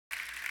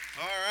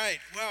right.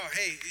 Well,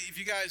 hey, if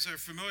you guys are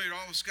familiar at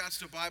all with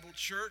Scottsdale Bible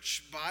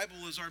Church,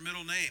 Bible is our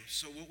middle name.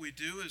 So what we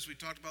do, as we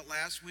talked about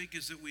last week,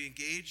 is that we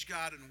engage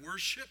God in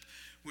worship,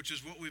 which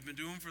is what we've been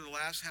doing for the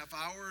last half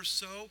hour or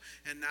so.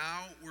 And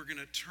now we're going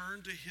to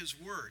turn to His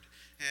Word.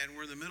 And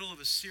we're in the middle of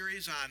a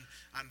series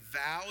on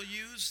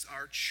values,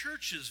 our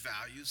church's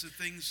values, the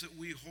things that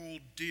we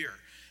hold dear.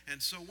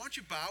 And so why don't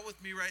you bow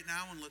with me right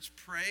now and let's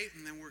pray,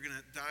 and then we're going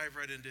to dive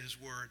right into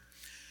His Word.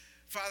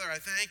 Father, I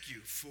thank you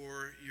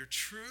for your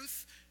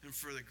truth and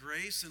for the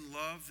grace and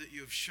love that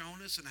you have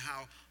shown us and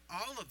how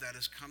all of that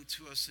has come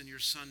to us in your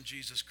Son,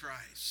 Jesus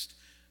Christ.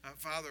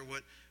 Father,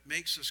 what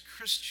makes us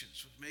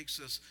Christians, what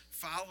makes us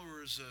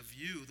followers of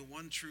you, the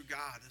one true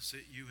God, is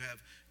that you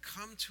have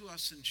come to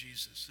us in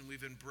Jesus and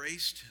we've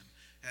embraced him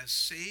as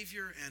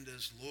Savior and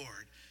as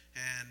Lord.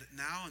 And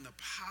now in the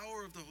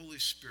power of the Holy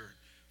Spirit,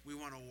 we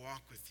want to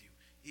walk with you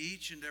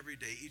each and every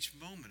day, each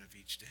moment of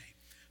each day.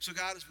 So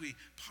God, as we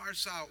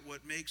parse out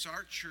what makes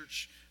our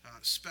church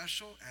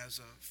special as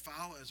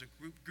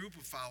a group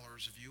of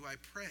followers of you, I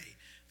pray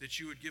that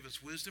you would give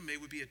us wisdom. May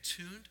we be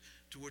attuned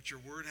to what your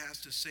word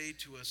has to say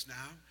to us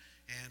now.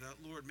 And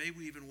Lord, may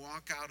we even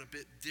walk out a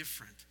bit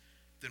different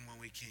than when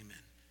we came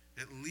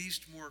in, at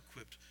least more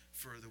equipped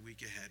for the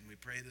week ahead. And we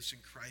pray this in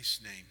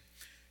Christ's name.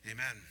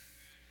 Amen.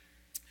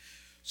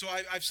 So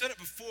I've said it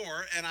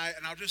before, and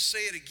I'll just say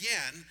it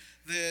again,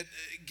 that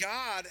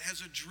God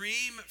has a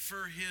dream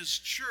for his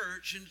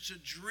church, and it's a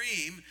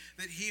dream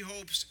that he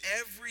hopes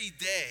every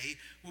day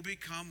will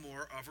become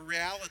more of a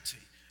reality.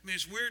 I mean,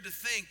 it's weird to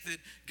think that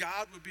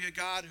God would be a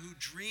God who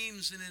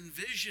dreams and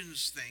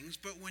envisions things,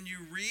 but when you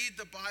read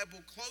the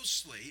Bible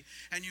closely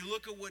and you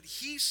look at what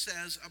he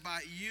says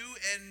about you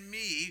and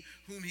me,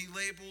 whom he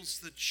labels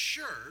the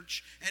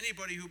church,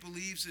 anybody who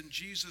believes in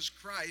Jesus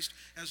Christ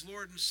as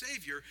Lord and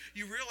Savior,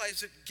 you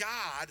realize that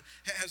God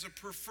has a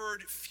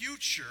preferred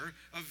future,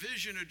 a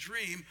vision, a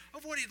dream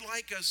of what he'd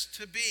like us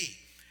to be.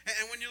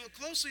 And when you look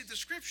closely at the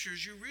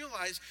scriptures, you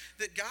realize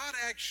that God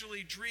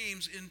actually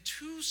dreams in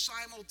two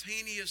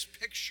simultaneous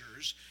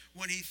pictures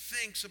when he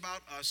thinks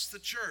about us, the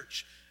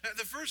church.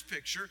 The first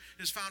picture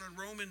is found in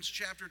Romans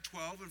chapter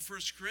 12 and 1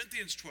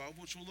 Corinthians 12,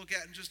 which we'll look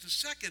at in just a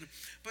second.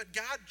 But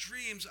God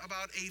dreams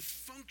about a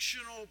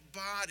functional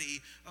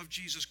body of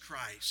Jesus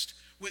Christ,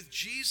 with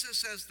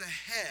Jesus as the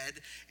head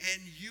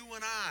and you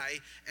and I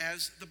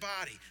as the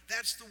body.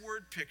 That's the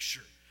word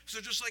picture. So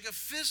just like a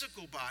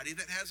physical body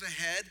that has a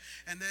head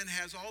and then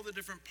has all the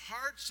different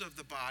parts of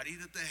the body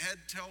that the head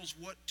tells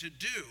what to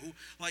do,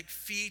 like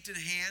feet and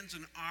hands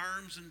and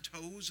arms and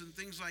toes and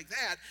things like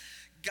that,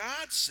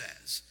 God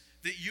says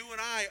that you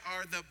and I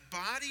are the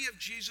body of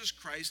Jesus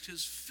Christ,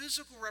 his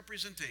physical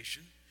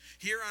representation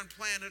here on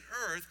planet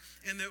Earth,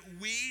 and that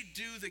we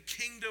do the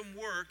kingdom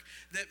work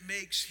that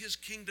makes his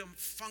kingdom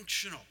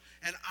functional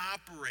and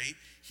operate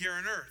here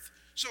on earth.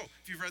 So,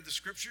 if you've read the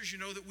scriptures, you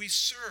know that we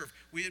serve,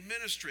 we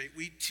administrate,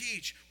 we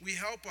teach, we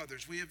help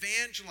others, we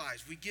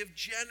evangelize, we give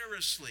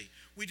generously.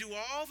 We do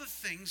all the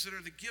things that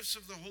are the gifts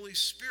of the Holy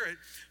Spirit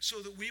so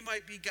that we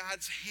might be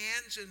God's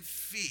hands and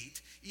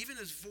feet, even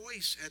his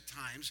voice at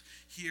times,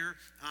 here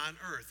on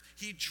earth.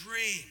 He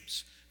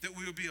dreams that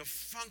we will be a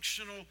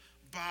functional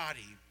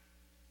body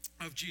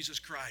of Jesus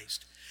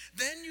Christ.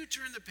 Then you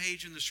turn the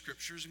page in the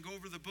scriptures and go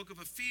over the book of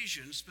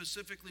Ephesians,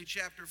 specifically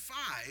chapter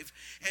 5,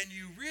 and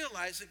you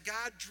realize that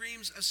God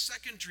dreams a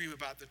second dream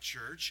about the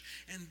church,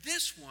 and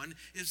this one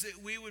is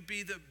that we would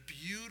be the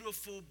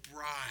beautiful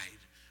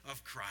bride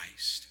of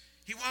Christ.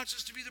 He wants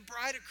us to be the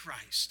bride of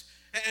Christ.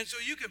 And so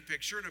you can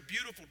picture it, a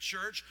beautiful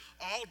church,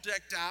 all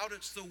decked out.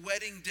 It's the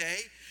wedding day.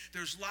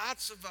 There's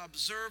lots of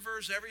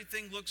observers.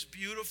 Everything looks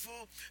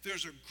beautiful.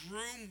 There's a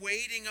groom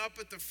waiting up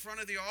at the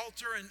front of the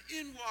altar, and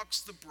in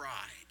walks the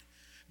bride,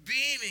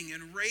 beaming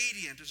and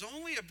radiant as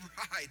only a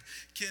bride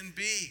can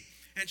be.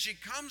 And she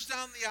comes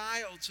down the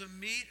aisle to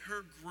meet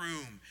her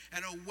groom,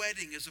 and a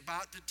wedding is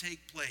about to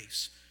take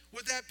place.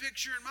 With that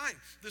picture in mind,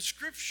 the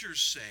scriptures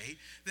say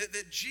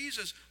that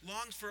Jesus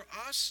longs for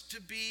us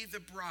to be the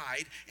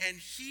bride, and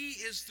he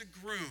is the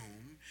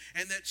groom,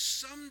 and that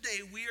someday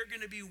we are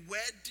going to be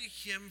wed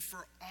to him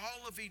for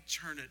all of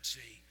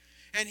eternity.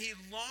 And he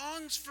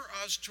longs for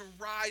us to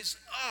rise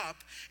up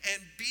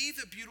and be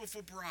the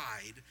beautiful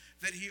bride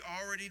that he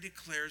already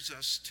declares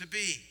us to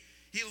be.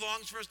 He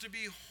longs for us to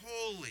be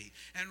holy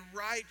and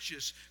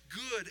righteous,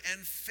 good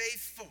and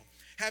faithful,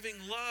 having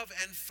love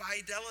and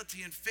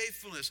fidelity and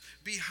faithfulness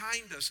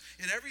behind us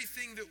in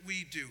everything that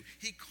we do.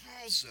 He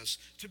calls us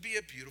to be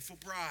a beautiful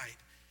bride.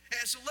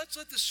 And so let's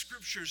let the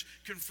scriptures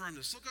confirm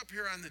this. Look up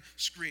here on the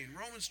screen.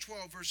 Romans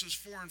 12 verses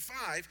 4 and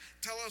 5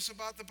 tell us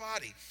about the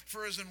body.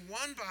 For as in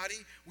one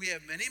body we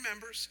have many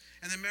members,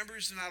 and the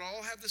members do not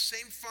all have the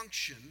same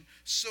function,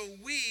 so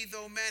we,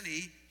 though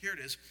many, here it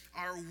is,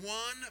 are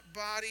one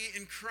body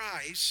in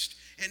Christ,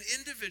 and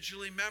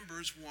individually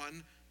members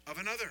one of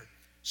another.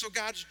 So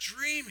God's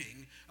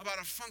dreaming about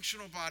a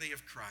functional body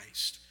of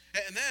Christ.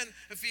 And then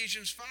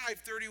Ephesians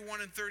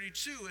 5:31 and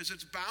 32, as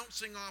it's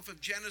bouncing off of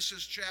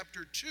Genesis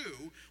chapter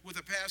 2 with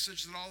a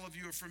passage that all of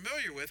you are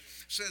familiar with,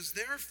 says,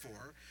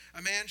 "Therefore,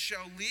 a man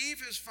shall leave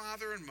his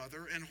father and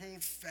mother and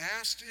hold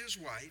fast to his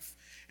wife,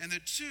 and the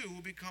two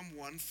will become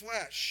one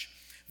flesh.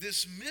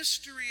 This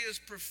mystery is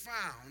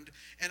profound,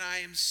 and I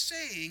am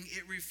saying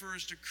it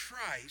refers to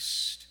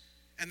Christ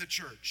and the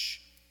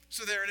church."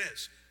 So there it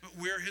is. But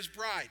we're his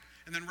bride.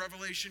 And then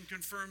Revelation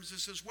confirms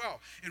this as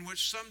well, in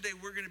which someday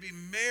we're going to be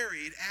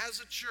married as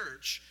a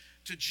church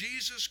to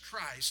Jesus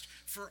Christ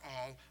for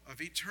all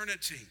of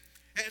eternity.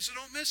 And so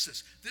don't miss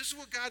this. This is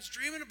what God's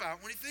dreaming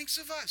about when he thinks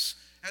of us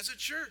as a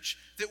church,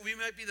 that we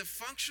might be the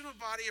functional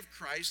body of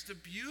Christ, the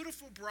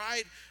beautiful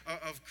bride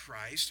of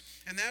Christ,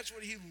 and that's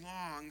what he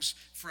longs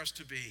for us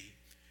to be.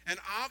 And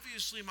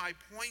obviously my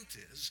point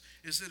is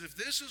that if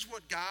this is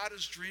what God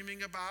is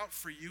dreaming about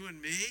for you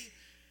and me,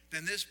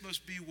 then this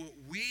must be what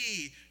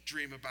we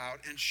dream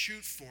about and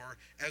shoot for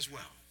as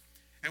well.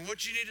 And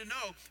what you need to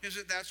know is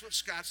that that's what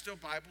Scottsdale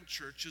Bible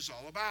Church is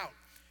all about.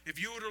 If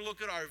you were to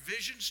look at our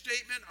vision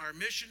statement, our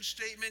mission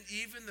statement,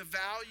 even the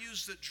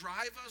values that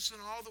drive us in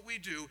all that we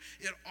do,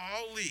 it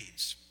all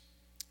leads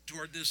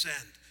toward this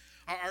end.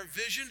 Our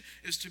vision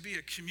is to be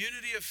a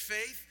community of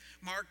faith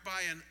marked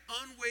by an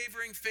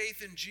unwavering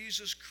faith in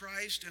Jesus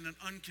Christ and an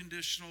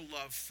unconditional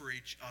love for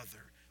each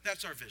other.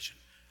 That's our vision.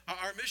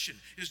 Our mission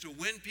is to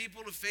win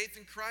people to faith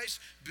in Christ,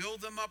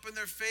 build them up in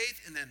their faith,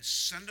 and then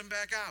send them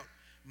back out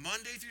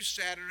Monday through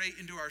Saturday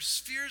into our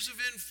spheres of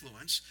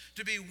influence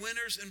to be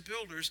winners and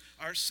builders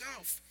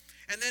ourselves.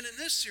 And then in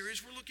this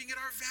series, we're looking at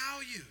our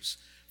values.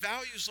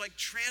 Values like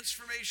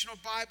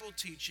transformational Bible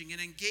teaching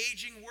and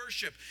engaging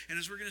worship. And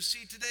as we're going to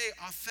see today,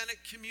 authentic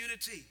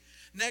community.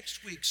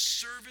 Next week,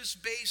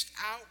 service-based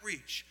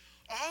outreach.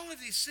 All of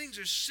these things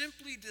are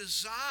simply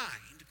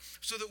designed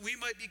so that we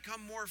might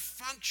become more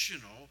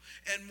functional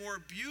and more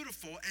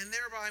beautiful and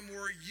thereby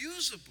more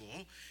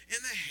usable in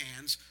the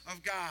hands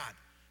of God.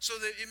 So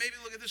that you maybe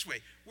look at it this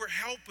way, we're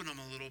helping him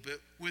a little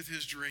bit with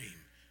his dream.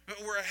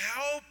 We're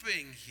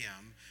helping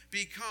him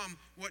become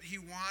what he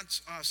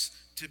wants us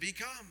to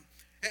become.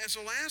 And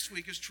so last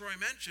week, as Troy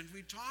mentioned,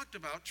 we talked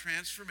about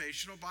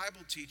transformational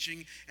Bible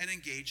teaching and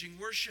engaging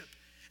worship.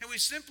 And we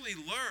simply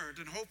learned,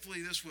 and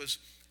hopefully this was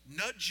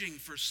nudging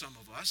for some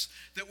of us,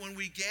 that when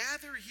we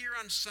gather here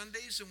on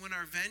Sundays and when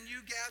our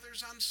venue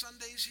gathers on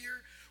Sundays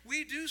here,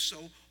 we do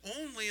so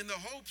only in the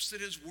hopes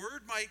that his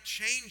word might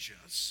change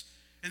us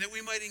and that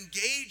we might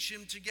engage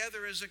him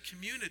together as a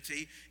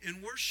community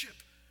in worship,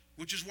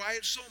 which is why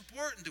it's so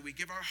important that we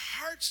give our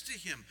hearts to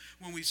him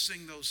when we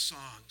sing those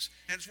songs.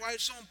 And it's why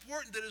it's so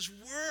important that his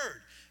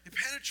word, it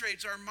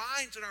penetrates our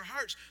minds and our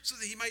hearts so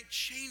that he might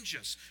change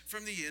us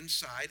from the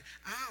inside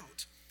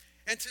out.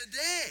 And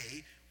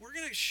today, we're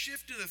going to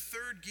shift into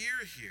third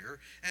gear here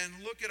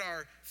and look at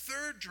our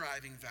third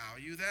driving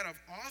value, that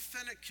of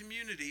authentic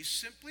community.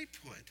 Simply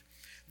put,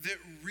 that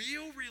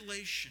real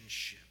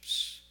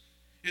relationships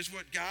is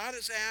what God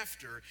is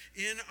after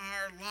in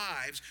our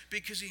lives,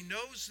 because he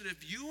knows that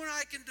if you and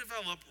I can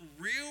develop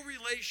real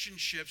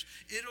relationships,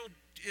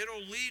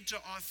 it'll lead to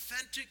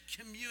authentic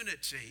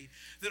community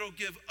that'll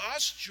give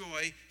us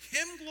joy,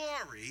 him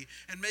glory,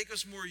 and make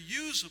us more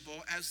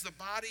usable as the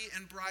body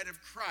and bride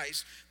of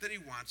Christ that he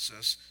wants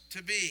us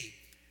to be.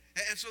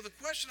 And so the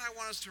question I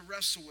want us to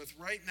wrestle with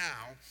right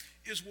now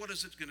is, what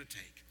is it going to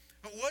take?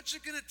 What's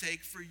it going to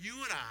take for you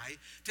and I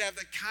to have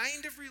the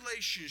kind of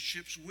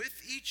relationships with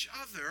each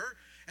other,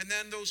 and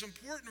then those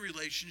important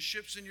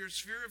relationships in your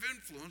sphere of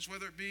influence,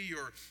 whether it be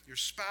your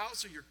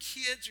spouse or your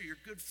kids or your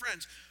good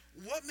friends,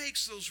 what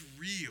makes those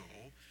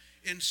real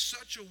in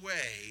such a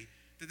way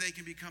that they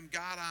can become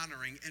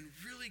God-honoring and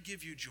really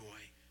give you joy?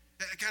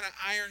 That kind of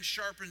iron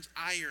sharpens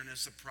iron,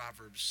 as the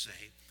Proverbs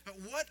say. But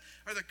what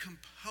are the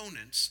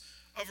components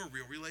of a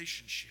real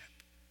relationship?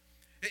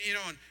 You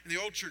know, in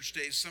the old church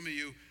days, some of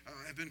you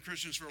have been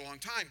Christians for a long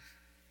time.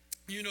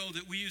 You know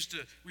that we used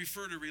to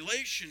refer to the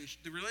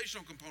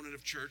relational component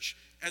of church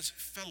as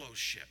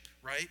fellowship,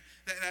 right?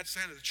 That's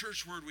kind of the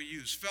church word we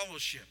use,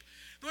 fellowship.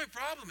 The only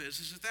problem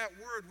is that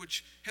word,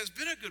 which has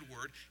been a good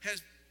word,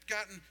 has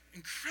gotten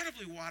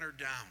incredibly watered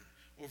down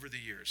over the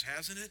years,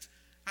 hasn't it?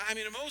 I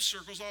mean, in most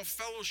circles, all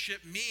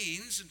fellowship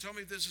means, and tell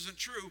me if this isn't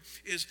true,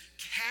 is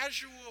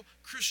casual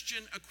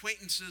Christian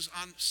acquaintances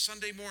on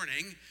Sunday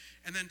morning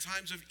and then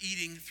times of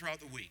eating throughout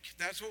the week.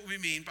 That's what we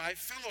mean by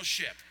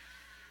fellowship.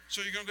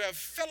 So you're going to have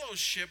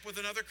fellowship with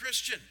another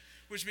Christian,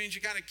 which means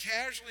you kind of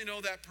casually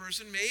know that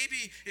person.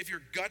 Maybe if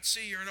you're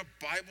gutsy, you're in a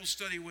Bible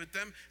study with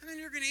them, and then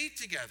you're going to eat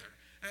together.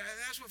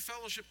 That's what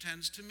fellowship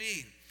tends to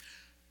mean.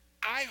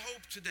 I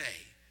hope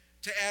today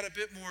to add a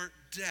bit more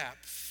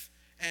depth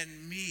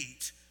and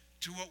meat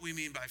to what we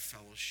mean by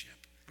fellowship.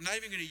 I'm not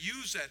even going to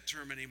use that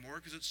term anymore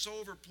because it's so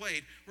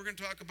overplayed. We're going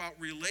to talk about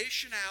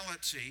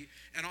relationality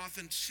and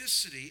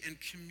authenticity and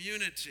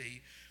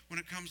community when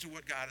it comes to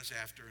what God is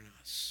after in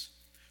us.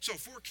 So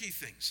 4 key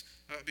things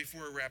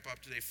before we wrap up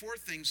today. 4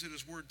 things that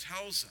his word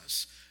tells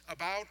us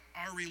about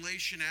our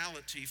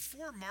relationality.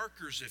 4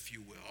 markers, if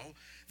you will,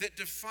 that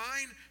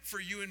define for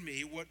you and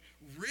me what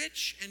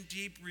rich and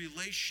deep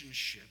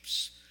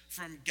relationships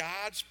from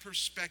God's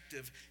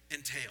perspective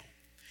entail.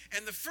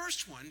 And the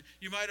first one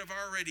you might have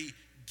already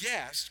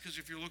guessed, because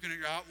if you're looking at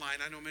your outline,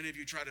 I know many of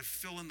you try to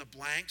fill in the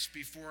blanks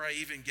before I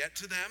even get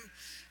to them.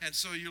 And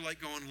so you're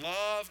like going,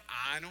 love,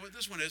 I know what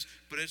this one is,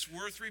 but it's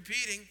worth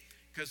repeating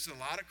because a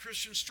lot of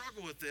Christians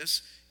struggle with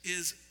this,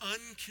 is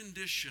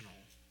unconditional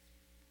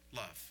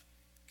love.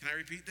 Can I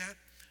repeat that?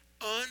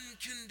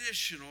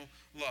 Unconditional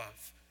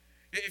love.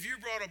 If you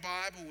brought a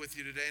Bible with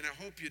you today, and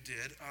I hope you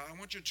did, I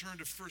want you to turn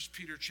to 1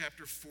 Peter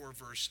chapter 4,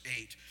 verse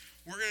 8.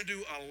 We're going to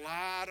do a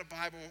lot of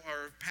Bible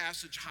or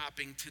passage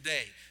hopping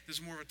today. This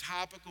is more of a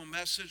topical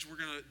message. We're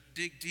going to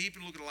dig deep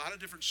and look at a lot of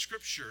different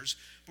scriptures,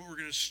 but we're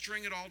going to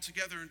string it all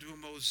together into a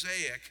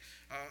mosaic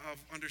of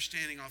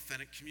understanding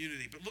authentic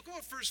community. But look at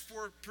what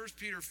 1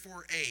 Peter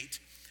 4:8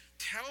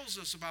 tells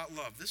us about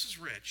love. This is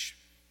rich.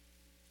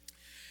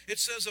 It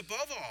says,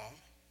 above all,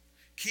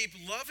 keep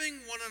loving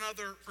one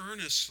another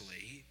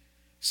earnestly,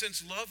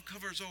 since love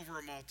covers over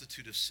a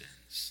multitude of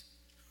sins.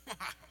 Wow.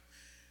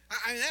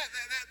 I mean,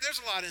 there's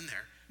a lot in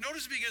there.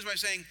 Notice it begins by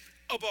saying,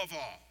 above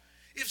all.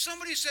 If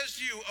somebody says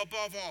to you,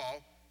 above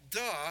all,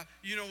 duh,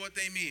 you know what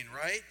they mean,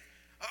 right?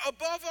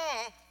 Above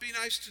all, be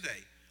nice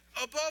today.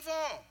 Above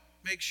all,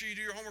 make sure you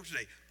do your homework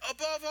today.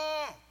 Above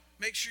all,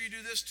 make sure you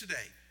do this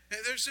today.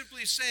 They're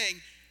simply saying,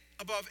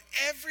 above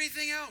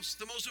everything else,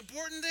 the most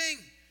important thing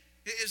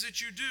is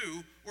that you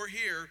do or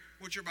hear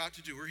what you're about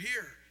to do or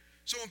hear.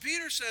 So when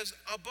Peter says,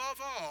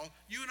 above all,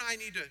 you and I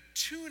need to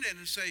tune in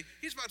and say,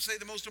 he's about to say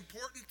the most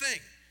important thing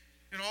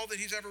in all that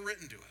he's ever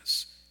written to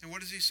us. And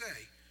what does he say?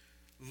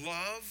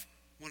 Love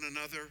one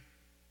another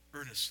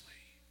earnestly.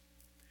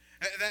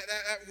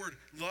 That word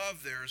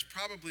love there is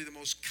probably the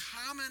most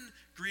common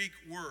Greek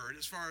word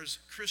as far as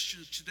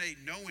Christians today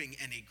knowing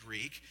any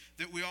Greek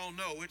that we all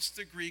know. It's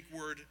the Greek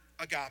word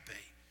agape.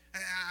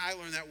 I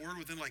learned that word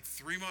within like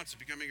 3 months of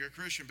becoming a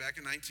Christian back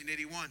in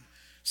 1981.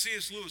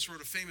 C.S. Lewis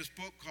wrote a famous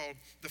book called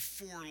The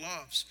Four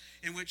Loves,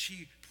 in which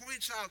he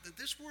points out that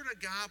this word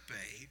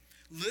agape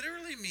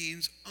literally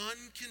means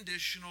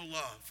unconditional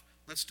love.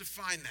 Let's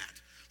define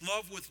that.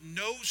 Love with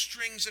no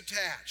strings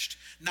attached.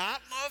 Not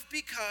love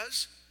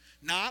because,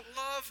 not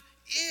love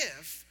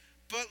if,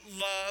 but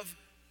love,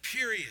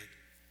 period.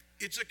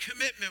 It's a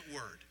commitment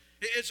word.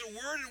 It's a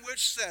word in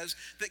which says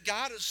that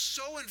God has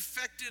so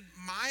infected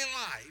my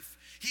life,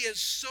 he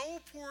has so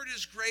poured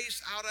his grace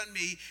out on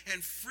me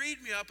and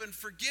freed me up and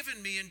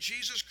forgiven me in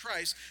Jesus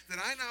Christ that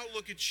I now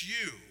look at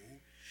you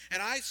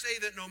and I say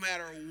that no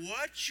matter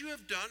what you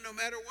have done, no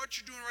matter what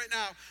you're doing right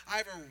now, I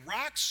have a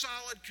rock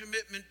solid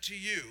commitment to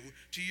you,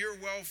 to your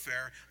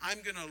welfare.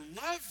 I'm going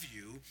to love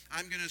you.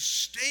 I'm going to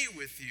stay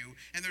with you.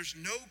 And there's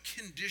no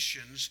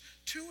conditions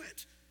to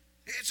it.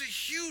 It's a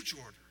huge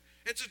order.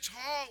 It's a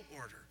tall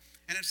order.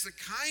 And it's the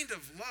kind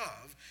of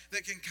love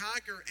that can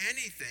conquer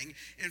anything.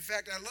 In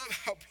fact, I love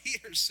how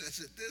Peter says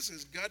it. This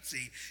is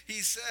gutsy. He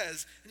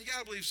says, and you got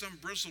to believe some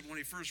bristled when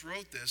he first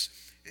wrote this,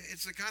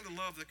 it's the kind of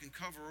love that can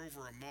cover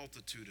over a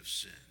multitude of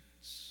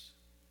sins.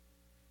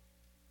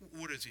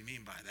 What does he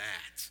mean by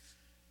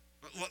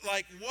that?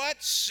 Like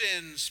what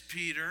sins,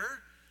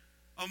 Peter?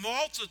 A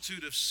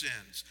multitude of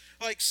sins.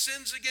 Like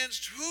sins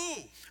against who?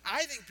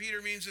 I think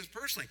Peter means this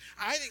personally.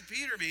 I think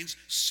Peter means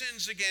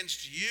sins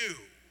against you.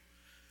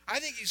 I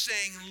think he's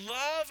saying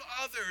love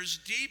others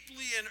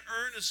deeply and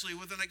earnestly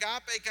with an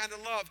agape kind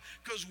of love,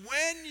 because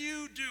when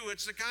you do,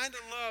 it's the kind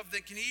of love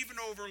that can even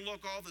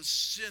overlook all the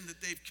sin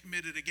that they've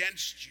committed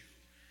against you.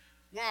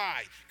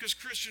 Why? Because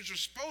Christians are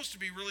supposed to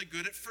be really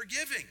good at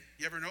forgiving.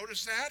 You ever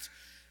notice that?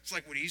 It's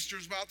like what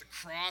Easter's about, the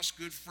cross,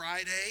 Good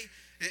Friday.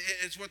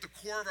 It's what the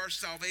core of our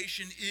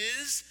salvation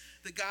is,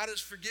 that God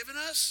has forgiven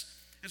us.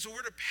 And so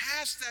we're to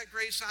pass that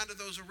grace on to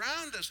those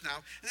around us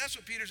now. And that's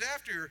what Peter's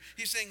after here.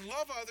 He's saying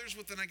love others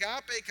with an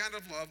agape kind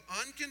of love,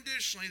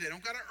 unconditionally. They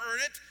don't got to earn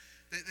it.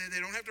 They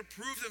don't have to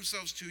prove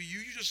themselves to you.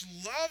 You just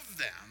love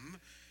them.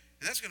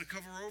 And that's going to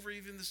cover over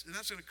even this, and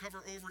that's going to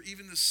cover over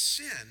even the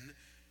sin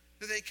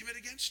that they commit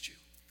against you.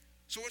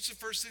 So what's the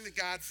first thing that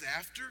God's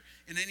after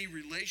in any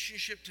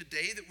relationship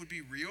today that would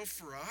be real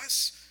for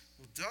us?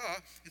 Well,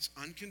 duh, it's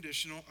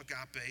unconditional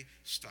agape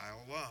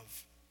style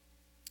love.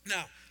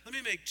 Now, let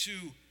me make 2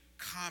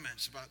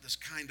 comments about this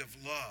kind of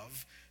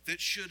love that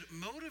should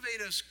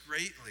motivate us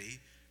greatly,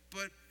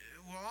 but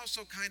will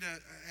also kind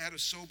of add a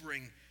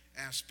sobering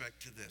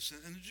aspect to this.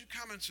 And the 2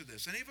 comments are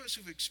this. Any of us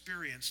who've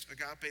experienced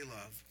agape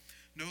love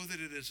know that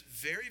it is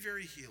very,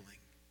 very healing,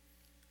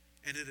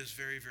 and it is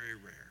very, very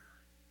rare.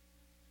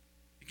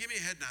 Give me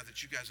a head nod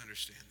that you guys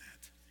understand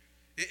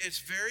that. It's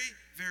very,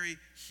 very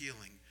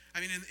healing.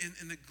 I mean,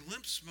 in the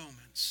glimpse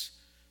moments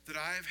that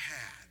I've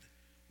had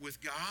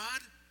with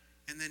God,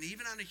 and then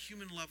even on a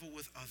human level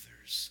with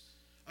others,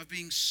 of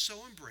being so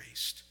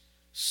embraced,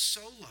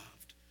 so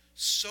loved,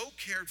 so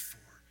cared for,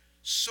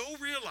 So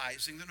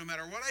realizing that no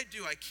matter what I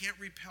do, I can't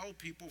repel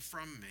people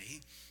from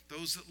me,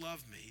 those that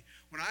love me.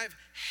 When I've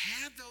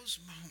had those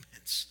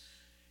moments,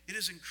 it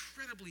is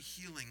incredibly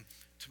healing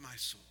to my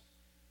soul.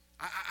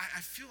 I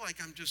feel like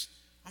I'm just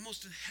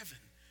almost in heaven.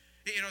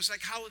 You know,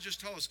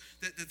 psychologists tell us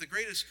that the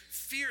greatest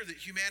fear that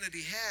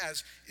humanity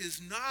has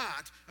is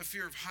not a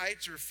fear of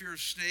heights or a fear of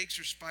snakes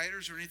or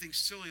spiders or anything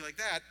silly like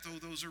that, though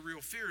those are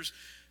real fears.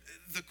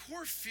 The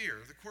core fear,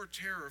 the core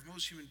terror of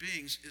most human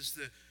beings is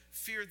the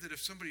fear that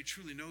if somebody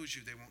truly knows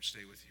you, they won't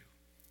stay with you.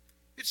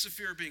 It's the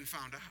fear of being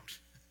found out.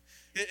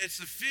 It's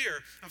the fear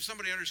of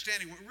somebody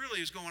understanding what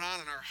really is going on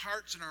in our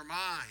hearts and our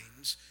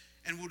minds,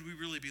 and would we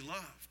really be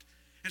loved?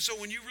 And so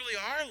when you really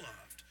are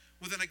loved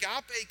with an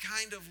agape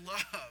kind of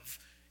love,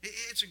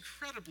 it's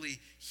incredibly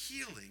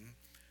healing.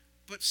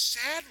 But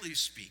sadly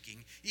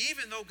speaking,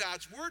 even though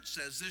God's word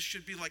says this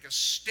should be like a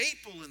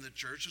staple in the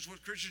church, is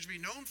what Christians should be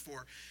known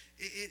for,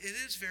 it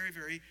is very,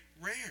 very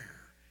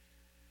rare.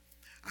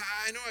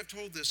 I know I've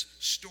told this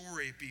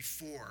story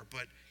before,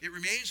 but it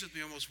remains with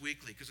me almost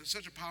weekly because it's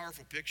such a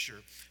powerful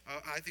picture,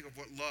 I think, of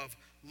what love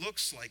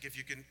looks like if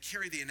you can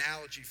carry the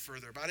analogy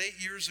further. About 8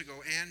 years ago,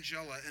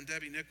 Angela and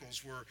Debbie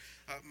Nichols were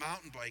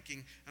mountain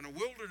biking on a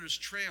wilderness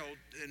trail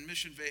in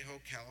Mission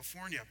Viejo,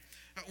 California.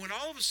 When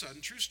all of a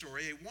sudden, true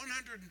story, a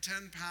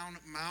 110-pound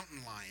mountain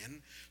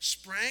lion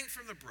sprang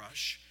from the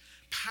brush,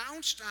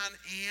 pounced on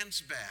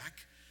Anne's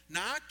back,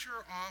 knocked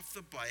her off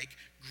the bike,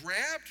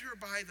 grabbed her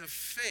by the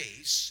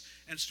face,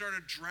 and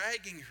started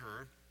dragging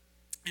her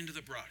into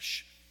the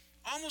brush.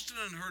 Almost an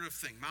unheard of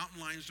thing.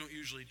 Mountain lions don't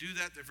usually do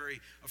that. They're very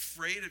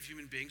afraid of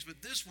human beings,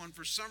 but this one,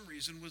 for some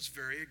reason, was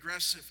very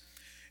aggressive.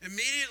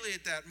 Immediately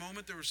at that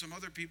moment, there were some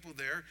other people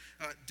there.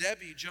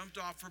 Debbie jumped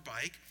off her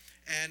bike,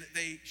 and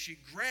she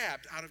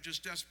grabbed, out of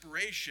just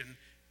desperation,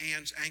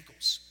 Anne's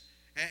ankles.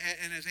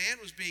 And as Anne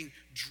was being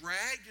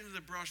dragged into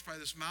the brush by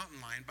this mountain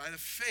lion, by the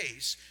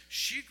face,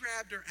 she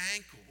grabbed her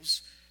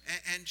ankles,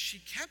 and she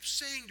kept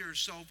saying to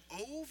herself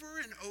over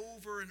and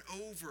over and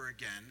over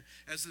again,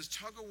 as this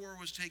tug-of-war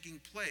was taking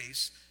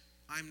place,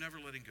 I'm never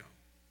letting go.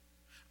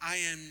 I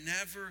am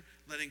never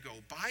letting go.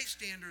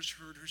 Bystanders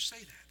heard her say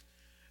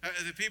that.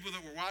 The people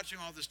that were watching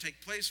all this take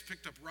place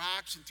picked up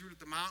rocks and threw it at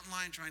the mountain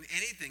lion, trying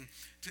anything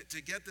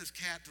to get this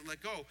cat to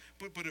let go,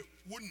 but it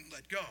wouldn't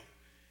let go.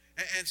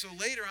 And so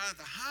later on at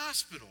the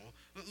hospital,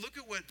 look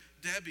at what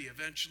Debbie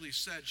eventually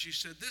said. She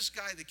said, this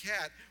guy, the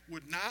cat,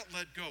 would not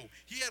let go.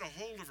 He had a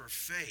hold of her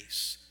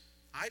face.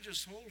 I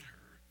just told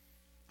her,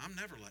 I'm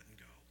never letting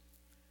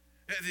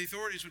go. The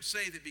authorities would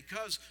say that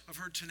because of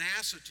her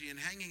tenacity and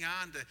hanging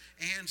on to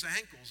Anne's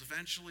ankles,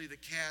 eventually the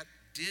cat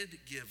did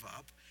give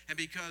up. And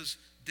because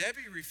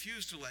Debbie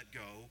refused to let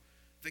go,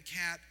 the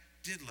cat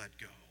did let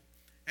go.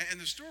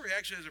 And the story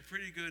actually has a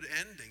pretty good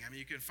ending. I mean,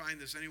 you can find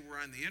this anywhere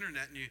on the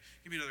internet, and you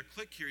give me another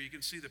click here, you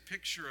can see the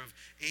picture of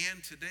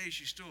Anne today.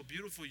 She's still a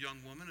beautiful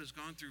young woman, has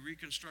gone through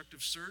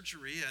reconstructive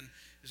surgery and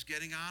is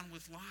getting on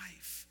with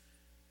life.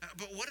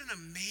 But what an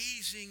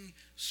amazing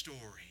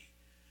story.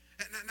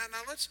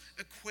 Now let's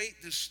equate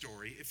this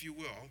story, if you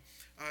will,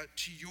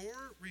 to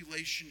your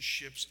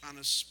relationships on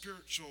a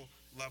spiritual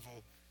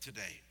level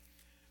today.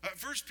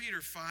 1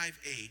 Peter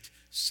 5:8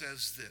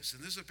 says this,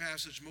 and this is a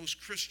passage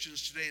most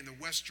Christians today in the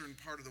western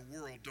part of the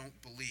world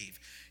don't believe.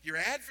 Your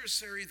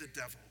adversary, the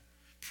devil,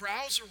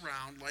 prowls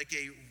around like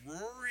a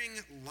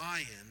roaring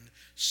lion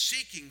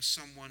seeking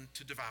someone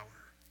to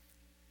devour.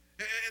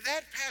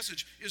 That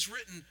passage is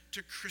written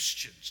to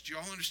Christians. Do you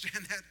all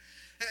understand that?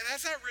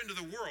 That's not written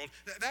to the world.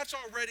 That's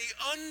already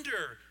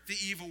under the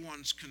evil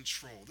one's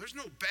control. There's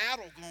no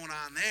battle going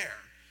on there.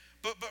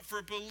 But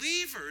for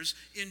believers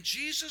in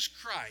Jesus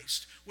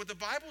Christ, what the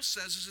Bible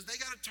says is that they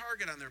got a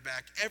target on their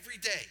back every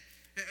day.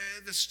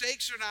 The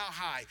stakes are now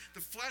high. The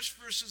flesh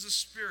versus the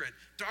spirit,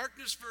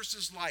 darkness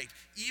versus light,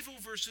 evil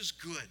versus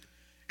good.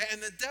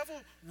 And the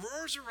devil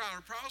roars around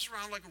or prowls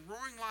around like a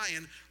roaring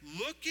lion,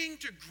 looking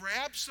to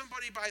grab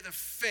somebody by the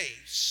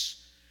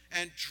face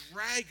and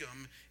drag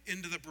them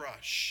into the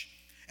brush.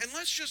 And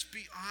let's just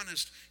be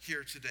honest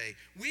here today.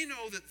 We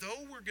know that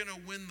though we're going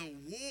to win the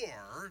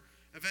war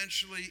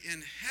eventually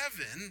in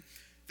heaven,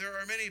 there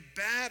are many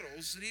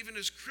battles that even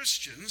as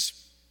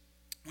Christians,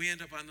 we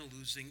end up on the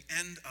losing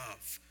end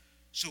of.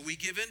 So we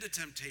give in to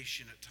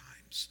temptation at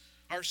times.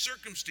 Our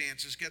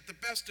circumstances get the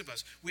best of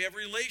us. We have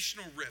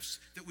relational rifts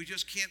that we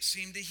just can't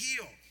seem to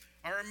heal.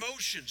 Our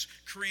emotions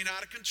careen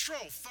out of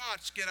control.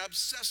 Thoughts get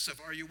obsessive.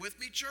 Are you with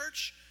me,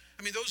 church?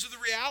 I mean, those are the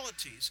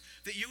realities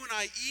that you and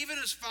I, even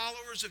as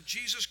followers of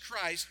Jesus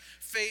Christ,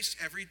 face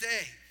every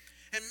day.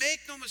 And make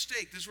no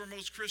mistake, this is where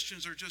most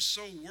Christians are just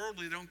so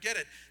worldly, they don't get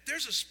it.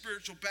 There's a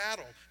spiritual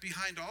battle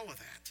behind all of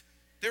that.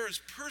 There is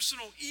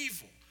personal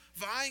evil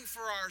vying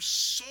for our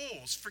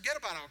souls. Forget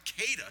about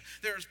Al-Qaeda.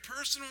 There is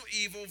personal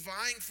evil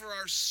vying for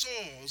our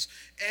souls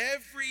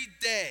every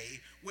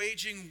day,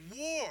 waging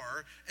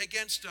war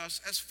against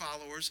us as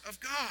followers of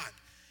God.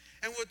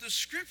 And what the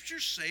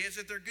scriptures say is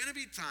that there are going to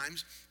be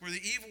times where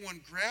the evil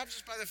one grabs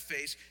us by the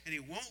face and he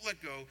won't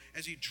let go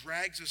as he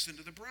drags us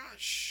into the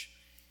brush.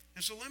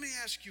 And so let me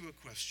ask you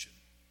a question.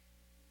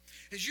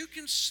 As you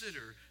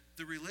consider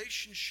the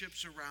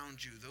relationships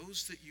around you,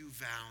 those that you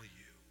value.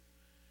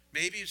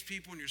 Maybe it's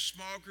people in your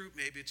small group,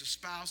 maybe it's a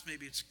spouse,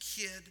 maybe it's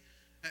a kid,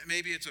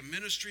 maybe it's a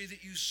ministry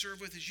that you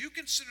serve with. As you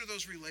consider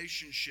those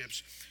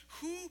relationships,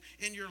 who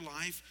in your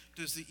life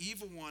does the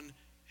evil one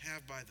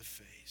have by the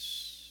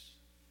face?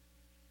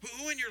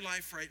 Who in your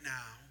life right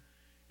now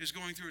is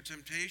going through a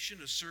temptation,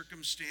 a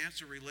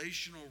circumstance, a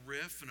relational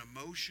rift, an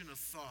emotion, a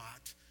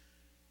thought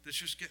that's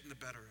just getting the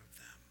better of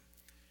them?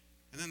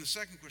 And then the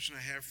second question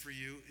I have for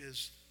you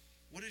is,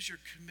 what is your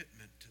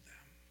commitment to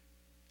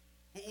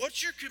them?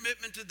 What's your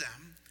commitment to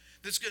them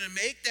that's going to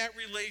make that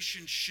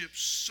relationship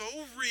so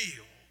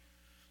real,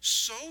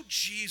 so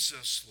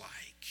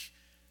Jesus-like,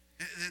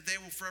 that they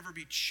will forever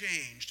be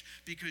changed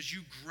because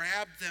you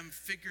grab them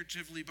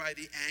figuratively by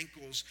the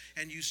ankles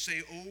and you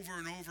say over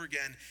and over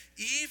again,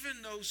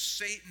 even though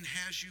Satan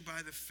has you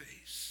by the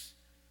face,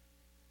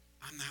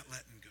 I'm not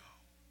letting go.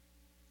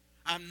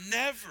 I'm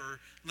never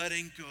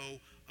letting go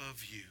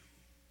of you.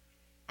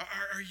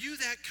 Are you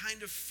that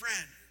kind of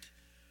friend?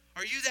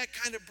 Are you that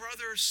kind of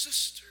brother or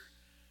sister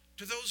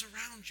to those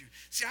around you?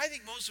 See, I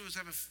think most of us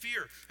have a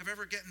fear of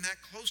ever getting that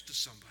close to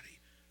somebody,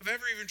 of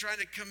ever even trying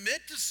to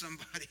commit to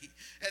somebody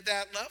at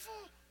that level.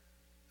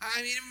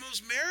 I mean, even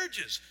most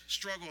marriages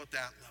struggle at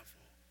that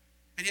level.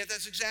 And yet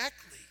that's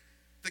exactly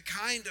the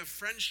kind of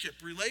friendship,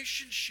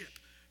 relationship,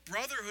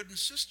 brotherhood, and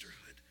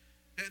sisterhood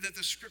that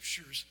the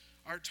scriptures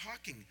are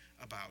talking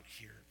about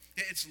here.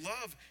 It's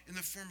love in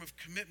the form of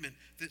commitment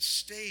that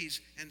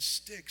stays and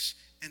sticks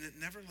and it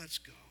never lets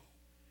go.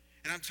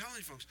 And I'm telling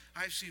you, folks,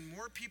 I've seen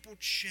more people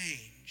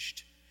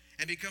changed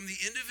and become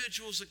the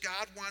individuals that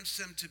God wants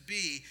them to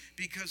be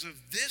because of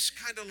this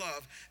kind of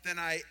love than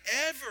I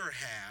ever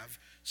have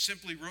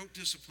simply wrote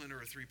discipline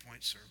or a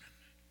 3-point sermon.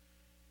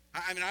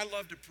 I mean, I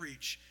love to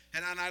preach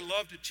and I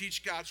love to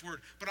teach God's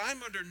word, but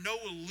I'm under no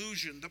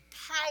illusion. The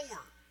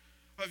power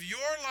of your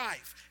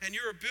life and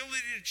your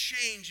ability to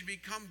change and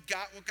become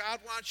what God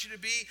wants you to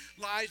be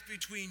lies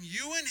between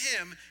you and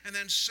him, and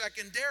then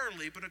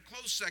secondarily, but a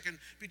close second,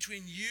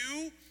 between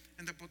you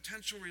and the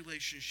potential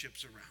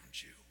relationships around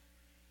you.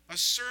 A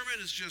sermon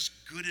is just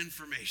good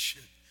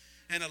information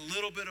and a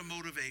little bit of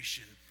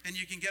motivation, and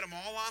you can get them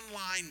all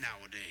online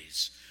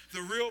nowadays.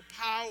 The real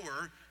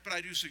power, but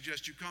I do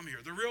suggest you come here,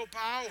 the real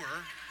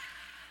power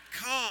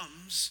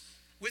comes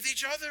with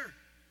each other.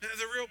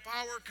 The real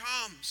power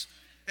comes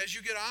as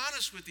you get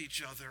honest with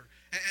each other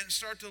and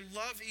start to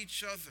love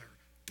each other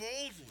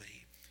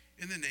boldly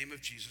in the name of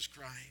Jesus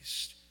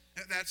Christ.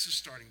 That's the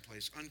starting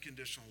place,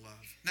 unconditional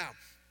love. Now,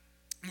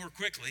 more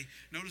quickly,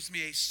 notice to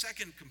me a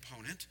second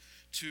component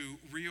to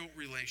real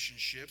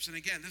relationships. And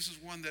again, this is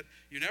one that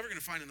you're never going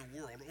to find in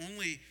the world.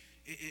 Only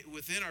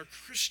within our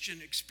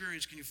Christian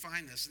experience can you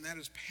find this, and that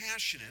is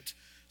passionate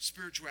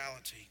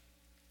spirituality.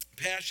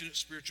 Passionate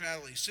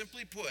spirituality.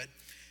 Simply put,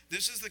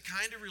 this is the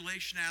kind of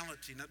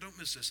relationality, now don't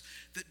miss this,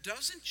 that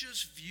doesn't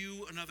just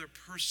view another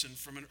person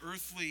from an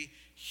earthly,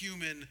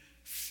 human,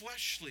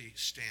 fleshly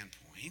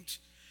standpoint,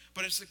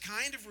 but it's the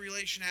kind of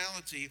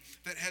relationality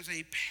that has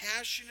a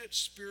passionate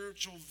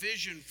spiritual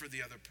vision for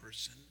the other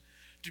person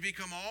to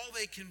become all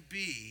they can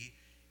be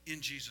in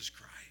Jesus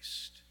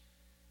Christ.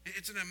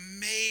 It's an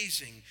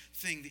amazing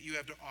thing that you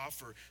have to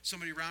offer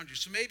somebody around you.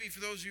 So maybe for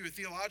those of you who are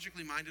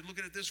theologically minded, look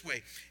at it this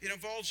way. It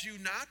involves you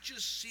not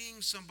just seeing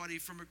somebody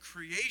from a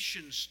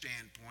creation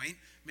standpoint,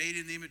 made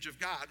in the image of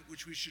God,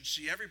 which we should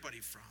see everybody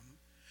from,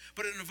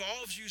 but it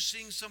involves you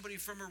seeing somebody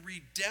from a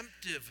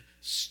redemptive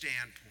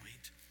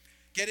standpoint,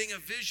 getting a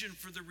vision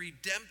for the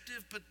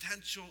redemptive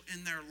potential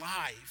in their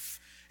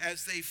life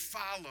as they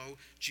follow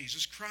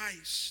Jesus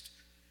Christ.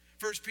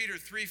 1 Peter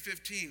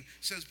 3:15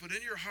 says, but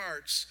in your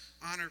hearts,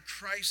 honor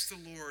Christ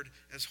the Lord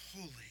as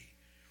holy.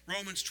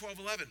 Romans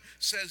 12:11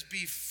 says,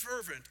 be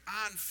fervent,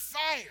 on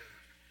fire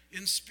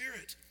in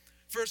spirit.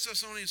 1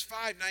 Thessalonians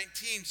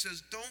 5:19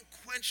 says, don't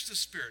quench the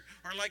spirit.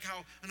 Or like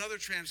how another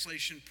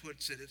translation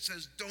puts it, it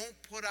says, don't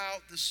put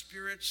out the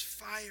Spirit's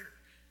fire.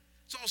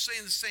 It's all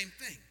saying the same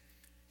thing.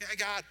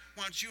 God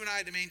wants you and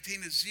I to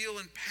maintain a zeal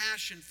and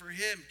passion for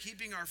him,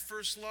 keeping our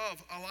first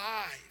love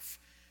alive.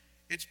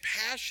 It's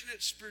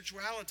passionate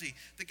spirituality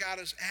that God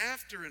is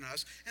after in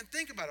us. And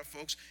think about it,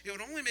 folks. It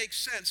would only make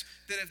sense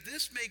that if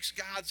this makes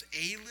God's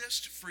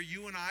A-list for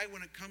you and I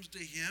when it comes to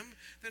him,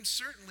 then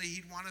certainly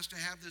he'd want us to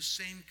have the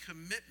same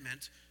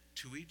commitment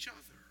to each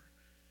other.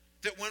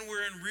 That when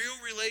we're in real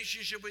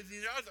relationship with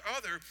each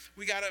other,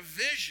 we got a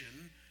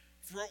vision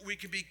for what we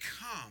can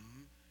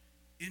become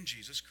in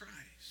Jesus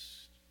Christ.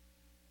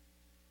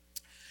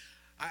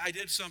 I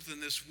did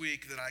something this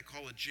week that I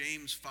call a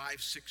James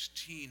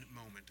 5:16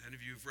 moment. Any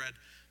of you have read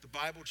the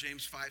Bible?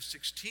 James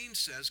 5:16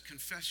 says,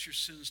 confess your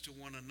sins to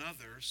one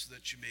another so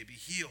that you may be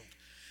healed.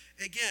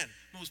 Again,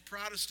 most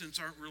Protestants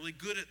aren't really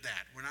good at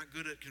that. We're not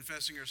good at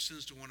confessing our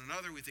sins to one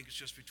another. We think it's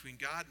just between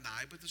God and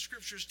I. But the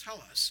scriptures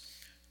tell us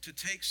to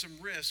take some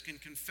risk and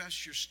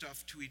confess your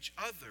stuff to each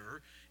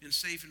other in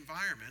safe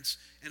environments,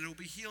 and it'll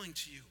be healing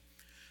to you.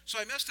 So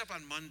I messed up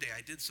on Monday.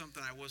 I did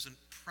something I wasn't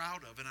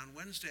proud of. And on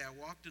Wednesday, I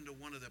walked into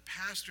one of the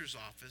pastor's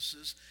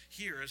offices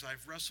here as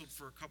I've wrestled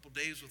for a couple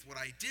days with what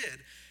I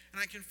did.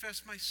 and I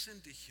confess my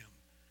sin to him.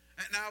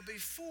 Now,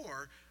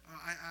 before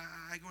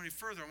I go any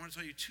further, I want to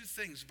tell you two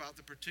things about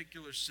the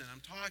particular sin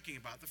I'm talking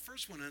about. The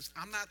first one is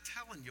I'm not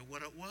telling you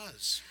what it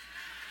was.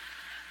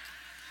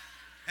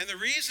 And the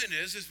reason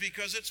is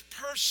because it's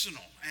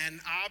personal.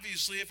 And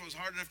obviously, if it was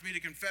hard enough for me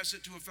to confess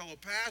it to a fellow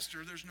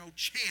pastor, there's no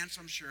chance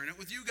I'm sharing it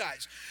with you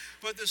guys.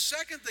 But the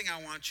second thing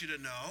I want you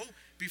to know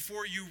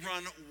before you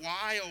run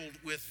wild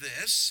with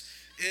this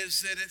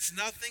is that it's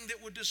nothing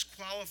that would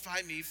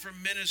disqualify me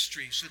from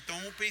ministry. So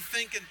don't be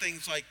thinking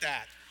things like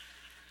that.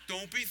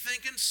 Don't be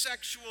thinking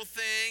sexual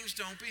things.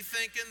 Don't be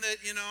thinking that,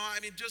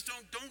 just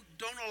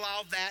don't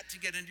allow that to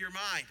get into your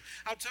mind.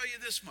 I'll tell you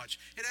this much.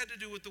 It had to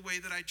do with the way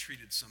that I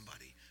treated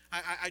somebody.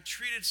 I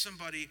treated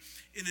somebody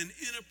in an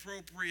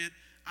inappropriate,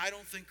 I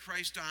don't think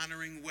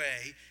Christ-honoring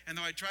way. And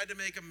though I tried to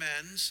make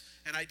amends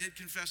and I did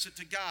confess it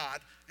to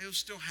God, it was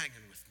still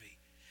hanging with me.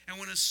 And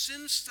when a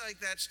sin like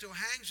that still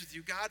hangs with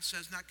you, God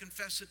says not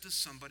confess it to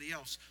somebody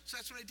else. So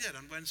that's what I did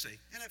on Wednesday,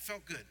 and it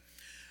felt good.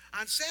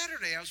 On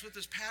Saturday, I was with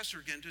this pastor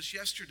again just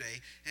yesterday,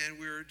 and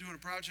we were doing a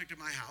project at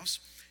my house.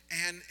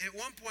 And at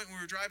one point, when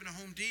we were driving to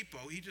Home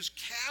Depot, he just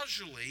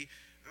casually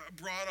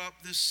brought up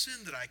this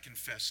sin that I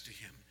confessed to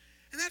him.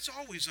 And that's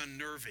always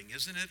unnerving,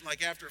 isn't it?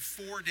 Like after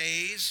 4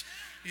 days,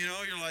 you're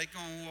like,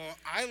 oh, well,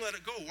 I let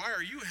it go. Why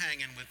are you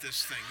hanging with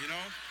this thing,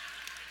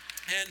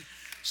 And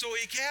so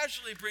he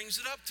casually brings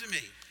it up to me.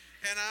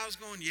 And I was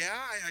going,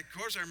 of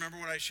course I remember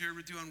what I shared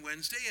with you on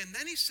Wednesday. And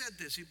then he said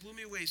this. He blew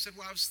me away. He said,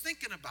 well, I was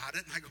thinking about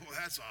it. And I go, well,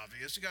 that's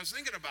obvious. I was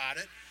thinking about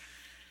it.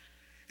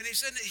 And he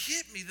said, it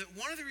hit me that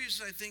one of the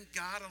reasons I think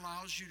God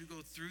allows you to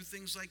go through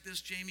things like this,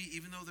 Jamie,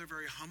 even though they're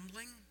very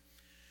humbling,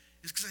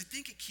 is because I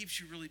think it keeps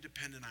you really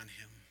dependent on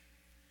him.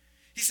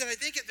 He said, I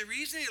think the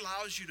reason he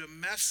allows you to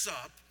mess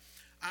up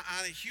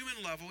on a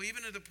human level,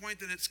 even to the point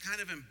that it's kind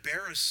of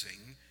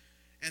embarrassing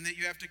and that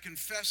you have to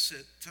confess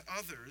it to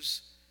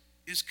others,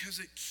 is because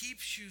it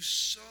keeps you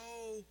so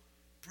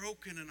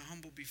broken and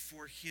humble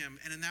before him,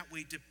 and in that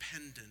way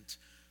dependent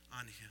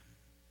on him.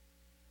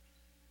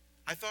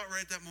 I thought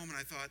right at that moment,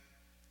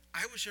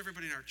 I wish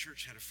everybody in our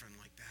church had a friend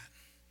like that.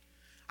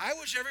 I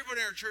wish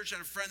everybody in our church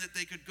had a friend that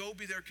they could go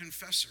be their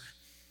confessor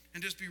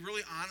and just be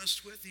really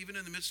honest with, even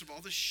in the midst of all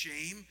the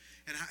shame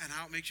and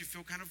how it makes you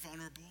feel kind of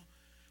vulnerable.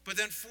 But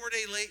then 4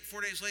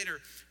 days later,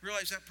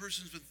 realize that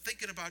person's been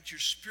thinking about your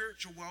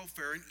spiritual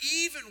welfare and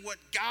even what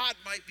God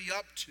might be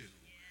up to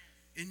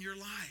in your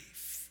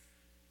life.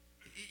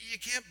 You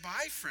can't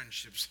buy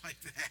friendships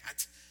like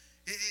that.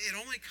 It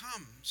only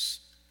comes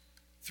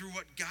through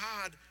what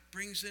God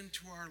brings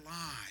into our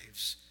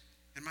lives.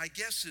 And my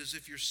guess is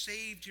if you're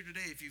saved here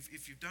today,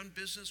 if you've done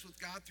business with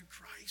God through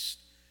Christ,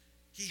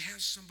 he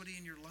has somebody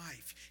in your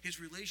life, his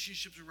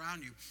relationships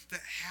around you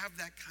that have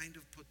that kind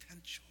of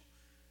potential,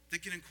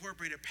 that can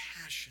incorporate a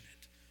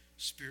passionate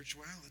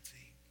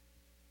spirituality.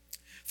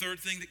 Third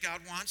thing that God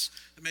wants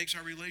that makes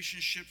our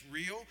relationship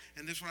real,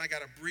 and this one I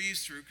got to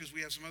breeze through because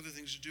we have some other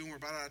things to do and we're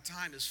about out of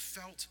time, is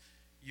felt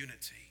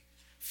unity.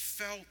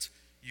 Felt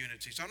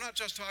unity. So I'm not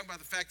just talking about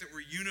the fact that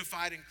we're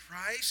unified in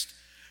Christ,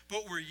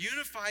 but we're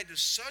unified to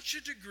such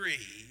a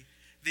degree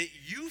that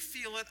you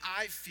feel it,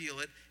 I feel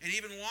it, and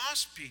even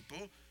lost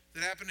people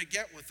that happen to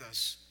get with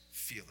us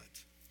feel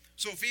it.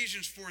 So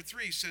Ephesians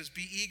 4:3 says,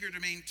 be eager to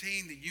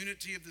maintain the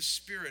unity of the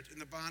Spirit in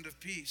the bond of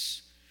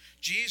peace.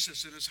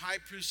 Jesus, in his high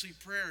priestly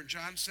prayer in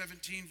John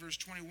 17, verse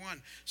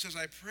 21, says,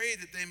 I pray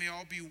that they may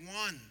all be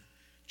one,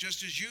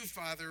 just as you,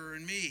 Father, are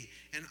in me,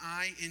 and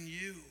I in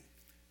you.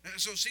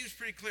 So it seems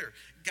pretty clear.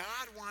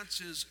 God wants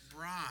his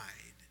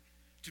bride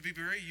to be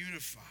very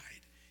unified.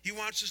 He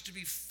wants us to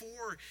be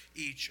for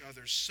each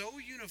other, so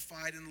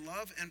unified in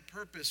love and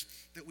purpose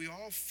that we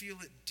all feel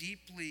it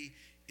deeply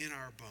in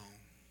our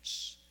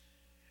bones.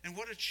 And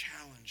what a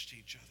challenge to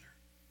each other.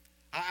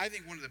 I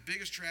think one of the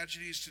biggest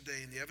tragedies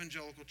today in the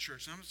evangelical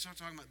church, and I'm not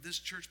talking about this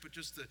church, but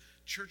just the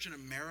church in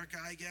America,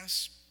 I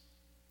guess,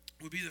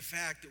 would be the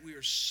fact that we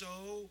are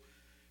so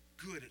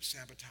good at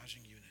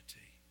sabotaging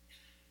unity.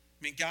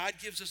 I mean, God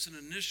gives us an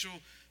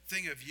initial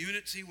thing of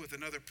unity with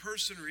another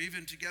person or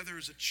even together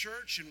as a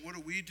church, and what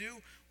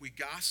do? We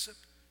gossip,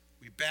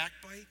 we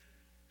backbite,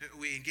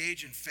 we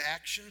engage in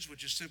factions, which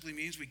just simply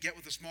means we get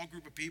with a small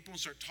group of people and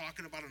start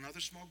talking about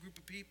another small group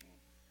of people.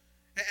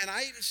 And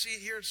I even see it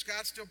here at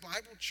Scottsdale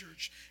Bible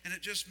Church, and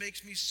it just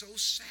makes me so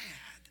sad.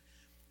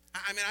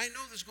 I mean, I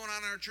know this is going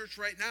on in our church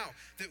right now,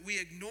 that we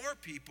ignore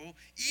people,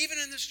 even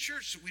in this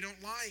church, that we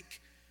don't like.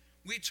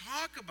 We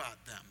talk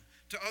about them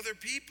to other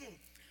people.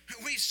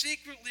 We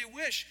secretly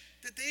wish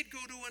that they'd go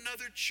to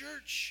another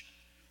church.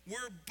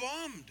 We're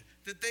bummed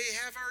that they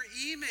have our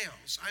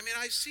emails. I mean,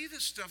 I see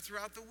this stuff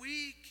throughout the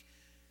week.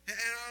 And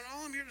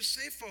all I'm here to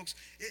say, folks,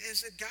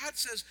 is that God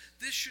says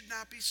this should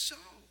not be so.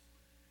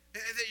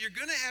 And that you're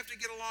going to have to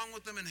get along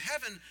with them in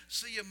heaven,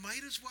 so you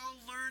might as well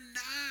learn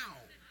now.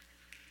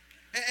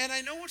 And I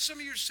know what some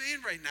of you are saying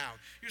right now.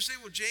 You're saying,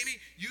 well, Jamie,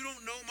 you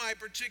don't know my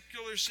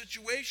particular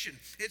situation.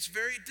 It's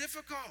very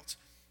difficult.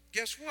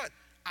 Guess what?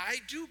 I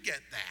do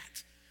get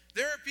that.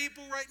 There are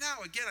people right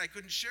now, again, I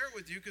couldn't share it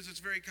with you because it's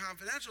very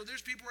confidential.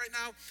 There's people right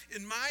now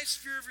in my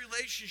sphere of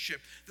relationship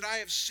that I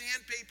have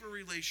sandpaper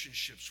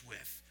relationships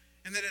with,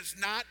 and that it's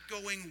not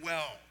going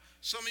well.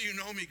 Some of you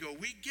know me, go,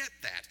 we get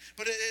that,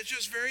 but it's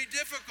just very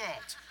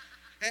difficult.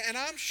 And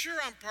I'm sure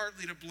I'm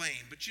partly to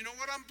blame, but you know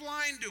what? I'm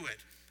blind to it.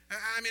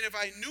 I mean, if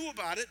I knew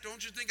about it,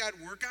 don't you think I'd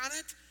work on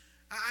it?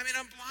 I mean,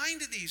 I'm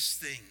blind to these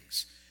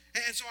things.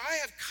 And so I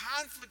have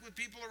conflict with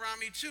people around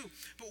me too.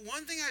 But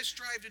one thing I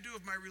strive to do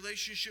if my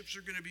relationships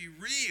are going to be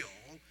real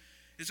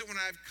is that when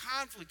I have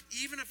conflict,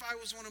 even if I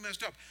was the one who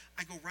messed up,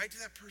 I go right to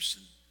that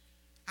person.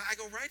 I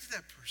go right to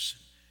that person.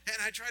 And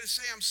I try to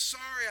say, I'm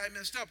sorry I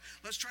messed up.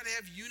 Let's try to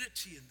have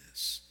unity in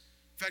this.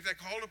 In fact, I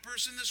called a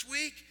person this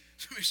week.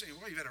 Somebody's saying,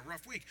 well, you've had a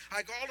rough week.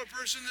 I called a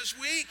person this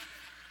week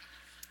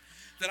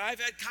that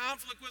I've had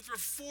conflict with for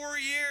 4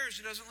 years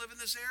who doesn't live in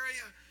this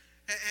area.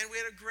 And we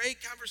had a great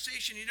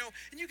conversation,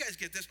 and you guys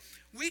get this.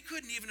 We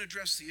couldn't even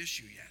address the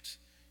issue yet.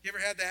 You ever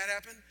had that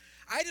happen?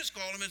 I just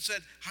called him and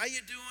said, how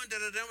you doing?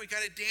 Da-da-da. We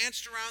kind of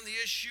danced around the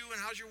issue,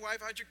 and how's your wife?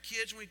 How's your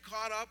kids? And we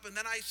caught up, and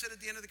then I said at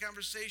the end of the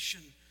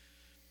conversation,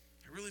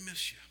 I really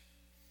miss you.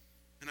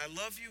 And I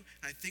love you,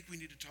 and I think we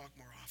need to talk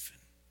more often.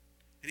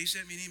 And he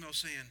sent me an email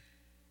saying,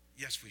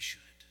 yes, we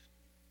should.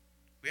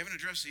 We haven't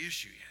addressed the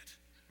issue yet.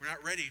 We're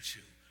not ready to,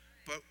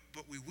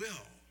 but we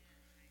will.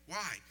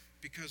 Why?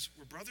 Because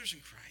we're brothers in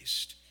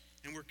Christ,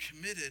 and we're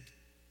committed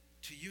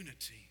to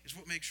unity. Is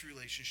what makes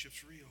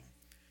relationships real.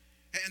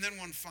 And then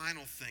one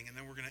final thing, and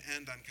then we're going to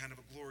end on kind of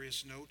a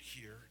glorious note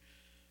here.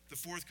 The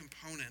fourth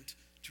component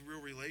to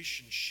real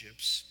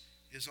relationships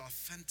is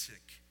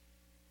authentic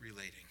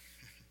relating.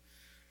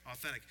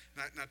 Authentic.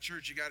 Now,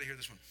 church, you got to hear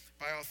this one.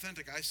 By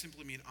authentic, I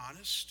simply mean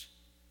honest,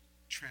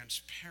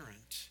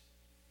 transparent,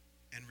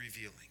 and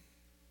revealing.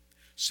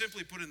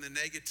 Simply put in the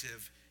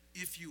negative,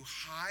 if you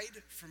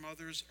hide from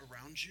others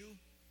around you,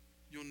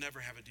 you'll never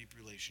have a deep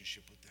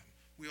relationship with them.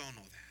 We all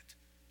know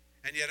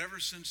that. And yet ever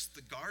since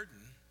the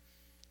garden,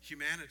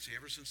 humanity,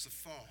 ever since the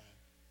fall,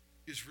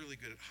 is really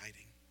good at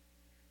hiding.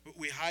 But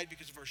we hide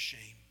because of our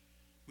shame.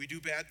 We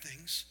do bad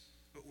things,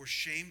 but we're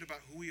shamed about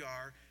who we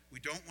are. We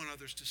don't want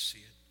others to see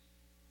it.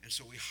 And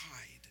so we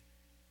hide.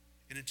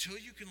 And until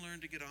you can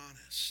learn to get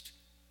honest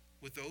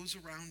with those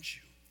around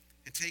you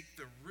and take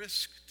the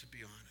risk to be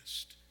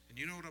honest, and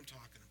you know what I'm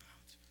talking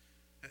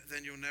about,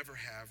 then you'll never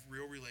have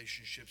real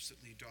relationships that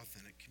lead to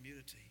authentic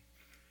community.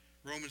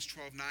 Romans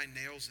 12:9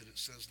 nails it. It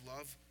says,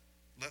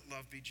 let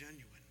love be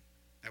genuine.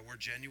 That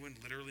word genuine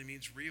literally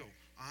means real,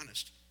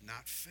 honest,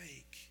 not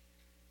fake.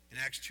 In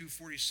Acts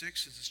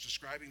 2:46, as it's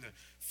describing the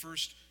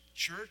first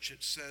church,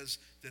 it says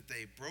that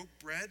they broke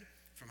bread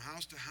from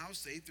house to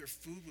house. They ate their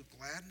food with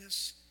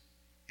gladness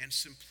and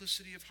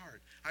simplicity of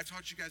heart. I've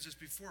taught you guys this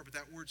before, but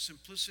that word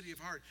simplicity of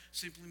heart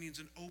simply means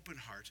an open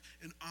heart,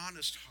 an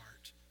honest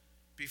heart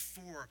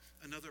before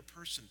another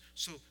person.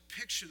 So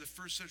picture the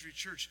first century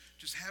church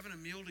just having a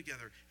meal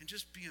together and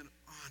just being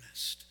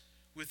honest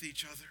with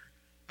each other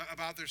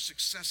about their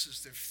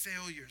successes, their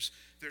failures,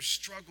 their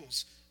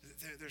struggles,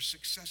 their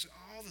successes,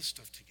 all this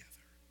stuff together.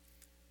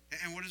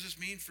 And what does this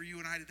mean for you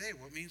and I today?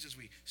 What it means is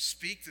we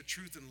speak the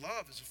truth in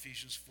love, as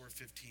Ephesians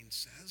 4:15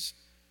 says.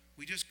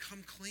 We just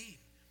come clean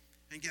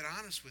and get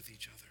honest with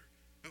each other.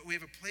 But we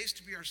have a place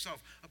to be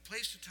ourselves, a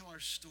place to tell our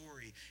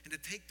story, and to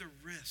take the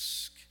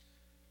risk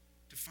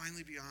to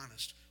finally be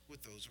honest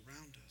with those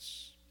around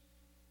us.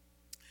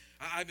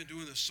 I've been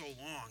doing this so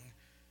long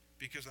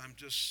because I'm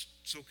just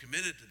so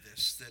committed to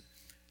this that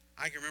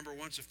I can remember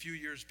once a few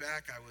years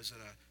back, I was at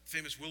a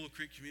famous Willow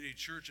Creek Community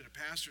Church at a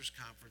pastor's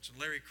conference, and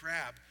Larry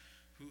Crabb,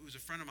 who was a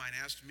friend of mine,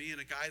 asked me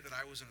and a guy that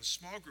I was in a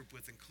small group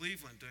with in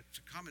Cleveland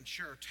to come and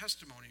share our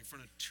testimony in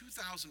front of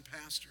 2,000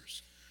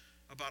 pastors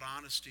about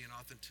honesty and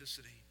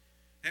authenticity.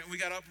 And we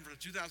got up in front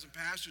of 2,000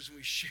 pastors and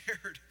we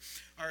shared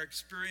our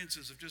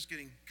experiences of just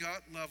getting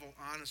gut-level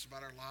honest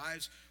about our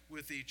lives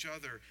with each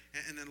other.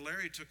 And then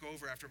Larry took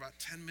over after about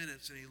 10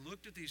 minutes and he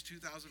looked at these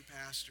 2,000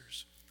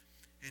 pastors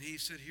and he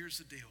said, here's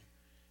the deal.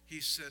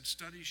 He said,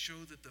 studies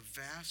show that the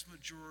vast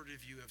majority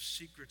of you have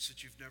secrets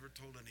that you've never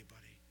told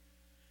anybody.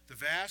 The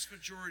vast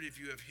majority of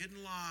you have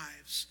hidden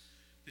lives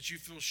that you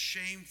feel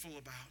shameful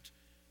about,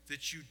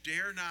 that you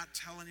dare not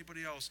tell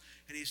anybody else.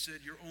 And he said,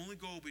 your only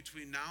goal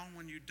between now and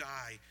when you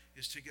die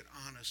is to get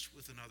honest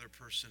with another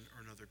person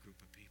or another group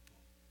of people.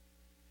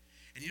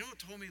 And you know what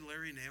told me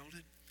Larry nailed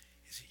it?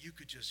 Is that you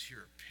could just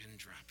hear a pin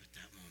drop at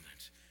that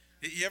moment.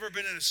 You ever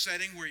been in a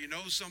setting where you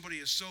know somebody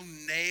has so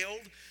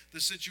nailed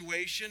the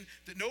situation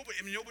that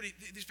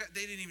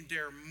they didn't even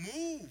dare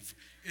move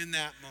in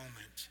that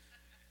moment.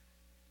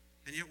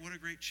 And yet what a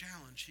great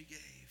challenge he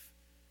gave.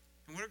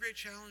 And what a great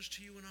challenge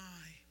to you and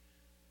I.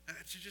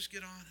 To just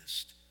get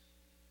honest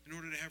in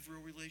order to have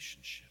real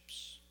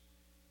relationships.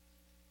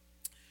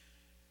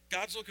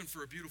 God's looking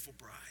for a beautiful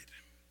bride.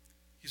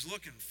 He's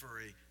looking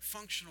for a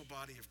functional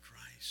body of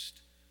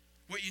Christ.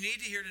 What you need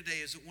to hear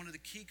today is that one of the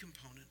key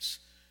components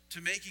to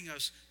making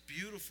us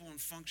beautiful and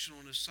functional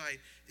in His sight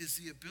is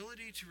the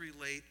ability to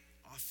relate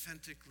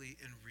authentically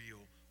and real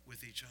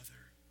with each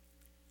other.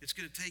 It's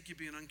going to take you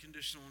being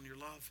unconditional in your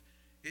love.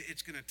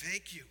 It's going to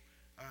take you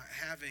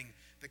having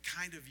the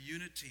kind of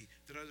unity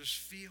that others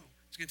feel.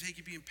 It's going to take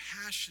you being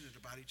passionate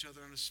about each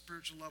other on a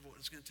spiritual level.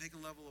 It's going to take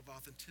a level of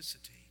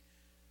authenticity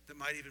that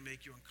might even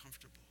make you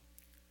uncomfortable.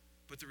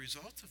 But the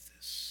result of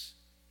this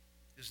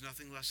is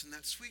nothing less than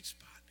that sweet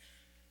spot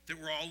that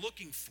we're all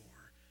looking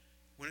for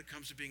when it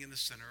comes to being in the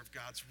center of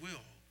God's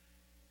will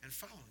and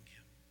following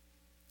him.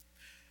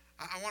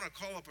 I want to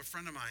call up a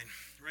friend of mine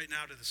right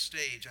now to the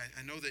stage.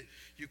 I know that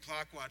you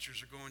clock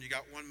watchers are going, you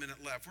got 1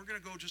 minute left. We're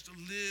going to go just a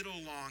little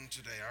long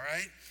today, all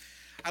right?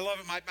 I love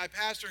it. My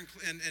pastor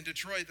in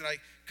Detroit that I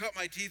cut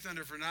my teeth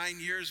under for 9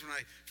 years when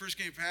I first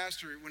came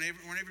pastor, whenever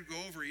he'd go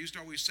over, he used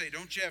to always say,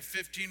 don't you have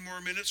 15 more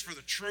minutes for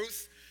the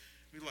truth?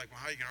 We'd be like, well,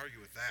 how are you going to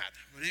argue with that?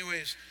 But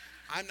anyways,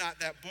 I'm not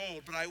that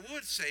bold, but I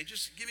would say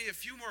just give me a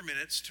few more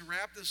minutes to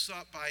wrap this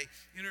up by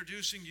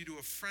introducing you to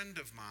a friend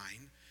of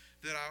mine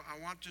that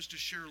I want just to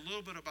share a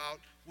little bit about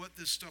what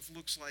this stuff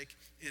looks like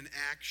in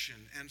action.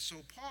 And so,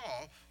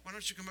 Paul, why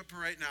don't you come up here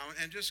right now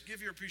and just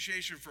give your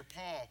appreciation for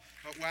Paul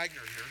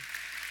Wagner here.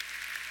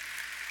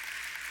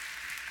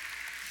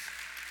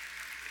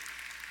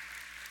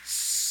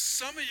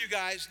 Some of you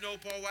guys know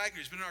Paul Wagner.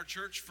 He's been in our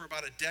church for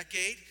about a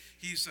decade.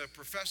 He's a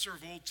professor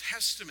of Old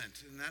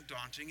Testament, isn't that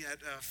daunting,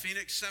 at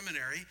Phoenix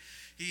Seminary.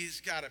 He's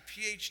got a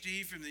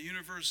PhD from the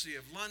University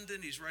of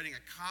London. He's writing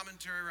a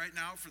commentary right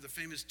now for the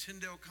famous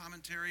Tyndale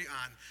commentary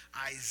on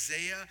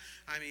Isaiah.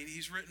 I mean,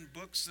 he's written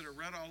books that are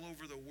read all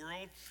over the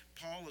world.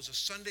 Paul is a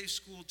Sunday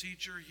school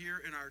teacher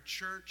here in our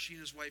church. He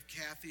and his wife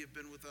Kathy have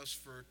been with us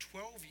for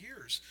 12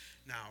 years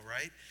now,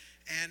 right?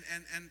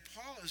 And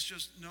Paul is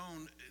just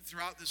known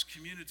throughout this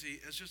community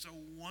as just a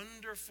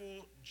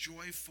wonderful,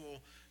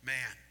 joyful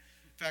man.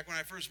 In fact, when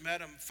I first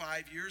met him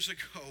 5 years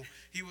ago,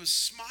 he was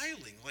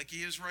smiling like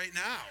he is right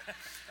now.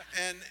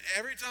 And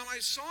every time I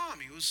saw him,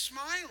 he was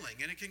smiling.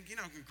 And it can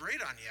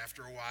grate on you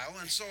after a while.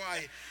 And so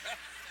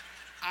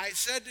I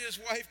said to his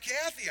wife,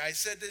 Kathy, I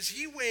said, does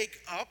he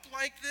wake up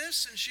like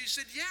this? And she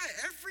said, yeah,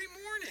 every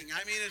morning.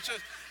 I mean, it's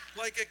just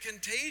like a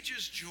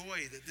contagious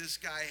joy that this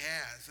guy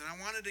has. And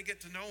I wanted to get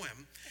to know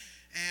him.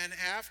 And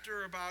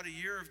after about a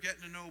year of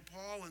getting to know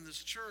Paul in this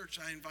church,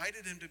 I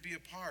invited him to be a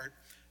part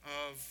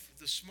of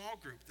the small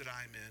group that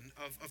I'm in,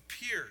 of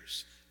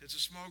peers. It's a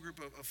small group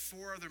of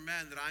 4 other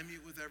men that I meet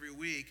with every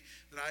week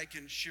that I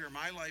can share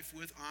my life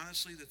with,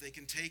 honestly, that they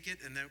can take it,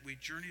 and that we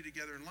journey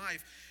together in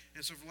life.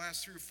 And so for the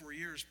last 3 or 4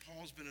 years,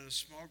 Paul's been in a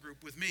small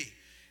group with me.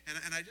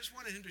 And I just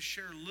wanted him to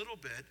share a little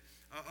bit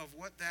of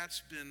what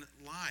that's been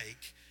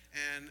like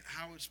and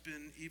how it's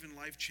been even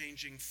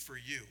life-changing for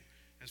you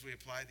as we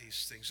apply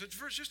these things. So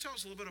first, just tell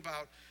us a little bit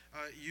about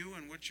you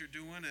and what you're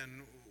doing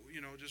and,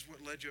 just what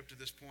led you up to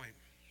this point.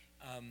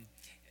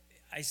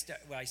 I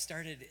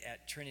started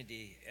at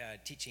Trinity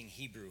teaching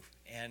Hebrew,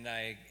 and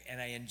I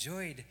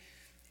enjoyed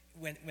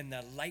when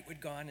the light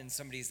would go on in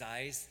somebody's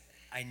eyes.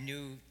 I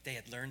knew they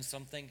had learned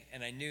something,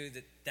 and I knew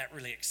that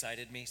really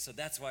excited me. So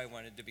that's why I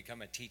wanted to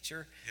become a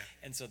teacher. Yeah.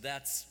 And so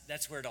that's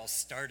where it all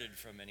started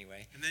from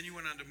anyway. And then you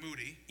went on to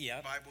Moody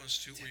Bible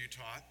Institute where you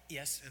taught.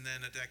 Yes. And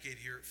then a decade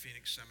here at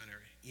Phoenix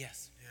Seminary.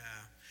 Yes. Yeah.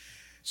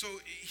 So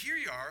here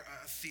you are,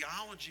 a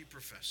theology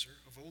professor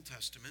of Old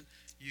Testament.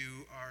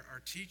 You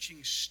are teaching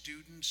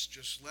students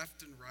just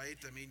left and right.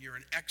 I mean, you're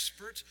an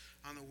expert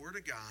on the Word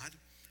of God.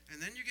 And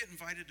then you get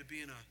invited to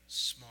be in a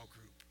small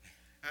group.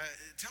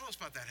 Tell us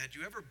about that. Had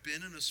you ever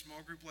been in a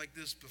small group like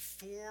this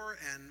before,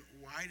 and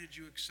why did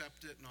you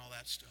accept it and all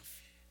that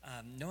stuff?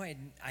 No,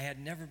 I had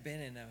never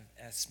been in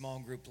a small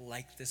group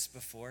like this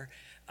before.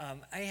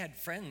 I had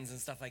friends and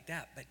stuff like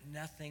that, but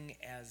nothing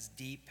as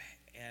deep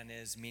and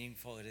as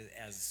meaningful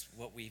as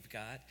what we've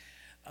got.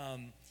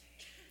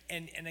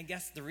 And I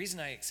guess the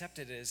reason I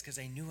accepted it is because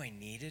I knew I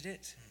needed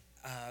it.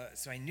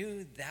 So I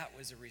knew that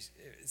was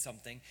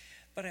something.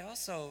 But I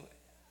also,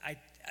 I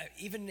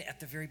even at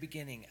the very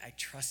beginning, I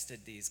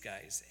trusted these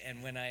guys.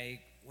 And when I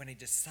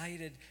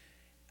decided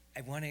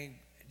I want to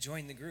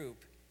join the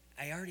group,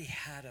 I already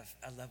had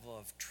a level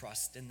of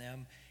trust in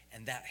them,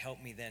 and that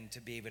helped me then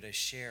to be able to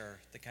share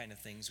the kind of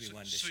things we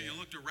wanted to share. So you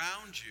looked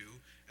around you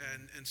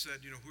and said,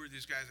 who are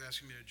these guys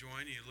asking me to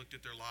join? And you looked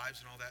at their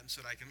lives and all that and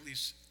said, I can at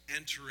least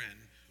enter in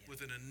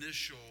with an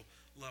initial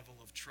level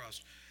of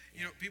trust.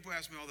 People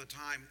ask me all the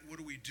time, what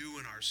do we do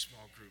in our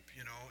small group?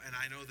 And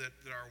I know that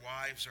our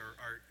wives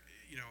are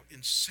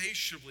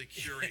insatiably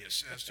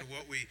curious as to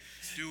what we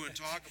do and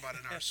talk about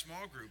in our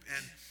small group.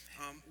 And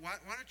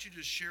why don't you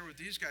just share with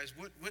these guys,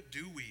 what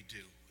do we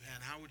do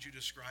and how would you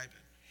describe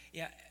it?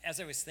 Yeah, as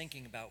I was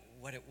thinking about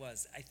what it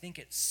was, I think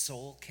it's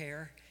soul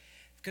care.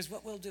 Because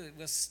what we'll do,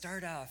 we'll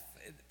start off,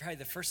 probably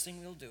the first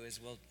thing we'll do is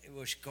we'll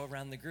go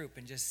around the group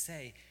and just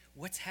say,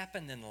 what's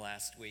happened in the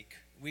last week?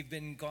 We've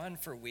been gone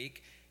for a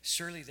week.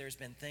 Surely there's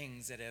been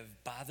things that have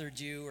bothered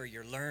you or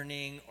you're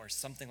learning or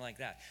something like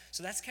that.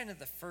 So that's kind of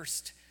the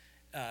first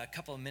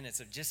couple of minutes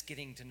of just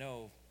getting to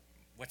know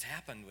what's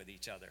happened with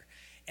each other.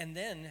 And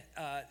then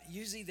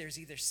usually there's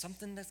either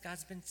something that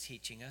God's been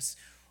teaching us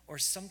or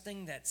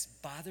something that's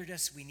bothered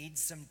us we need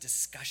some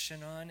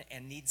discussion on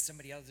and need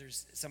somebody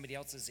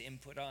else's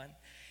input on.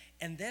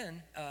 And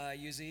then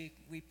usually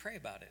we pray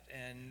about it.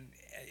 And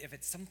if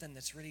it's something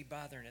that's really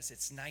bothering us,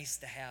 it's nice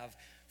to have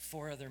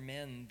 4 other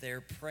men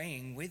there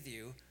praying with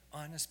you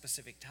on a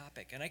specific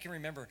topic. And I can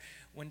remember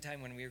one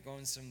time when we were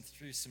going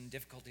through some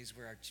difficulties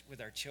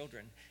with our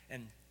children,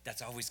 and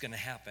that's always going to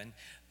happen.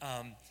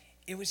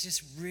 It was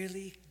just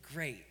really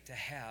great to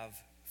have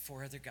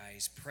 4 other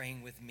guys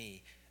praying with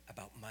me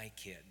about my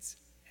kids.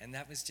 And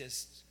that was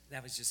just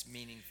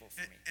meaningful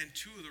for me. And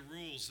 2 of the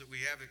rules that we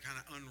have are kind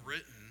of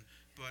unwritten,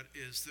 but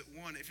is that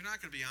one, if you're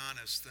not going to be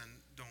honest, then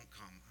don't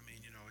come. I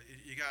mean,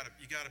 you got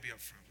to be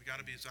upfront. We got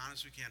to be as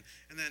honest as we can,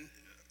 and then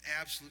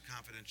absolute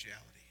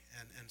confidentiality.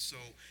 And so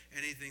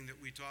anything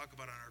that we talk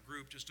about on our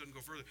group just doesn't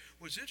go further.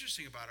 What's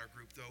interesting about our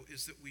group, though,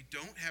 is that we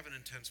don't have an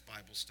intense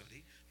Bible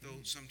study,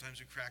 though sometimes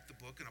we crack the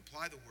book and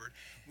apply the word.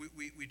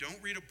 We don't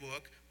read a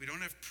book. We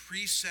don't have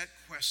preset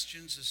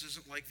questions. This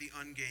isn't like the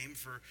Ungame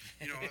for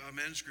a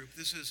men's group.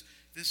 This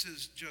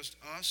is just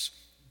us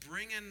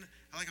bringing,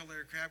 I like how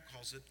Larry Crabb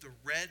calls it, the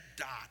red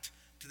dot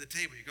to the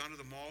table. You've gone to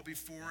the mall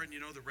before, and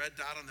the red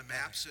dot on the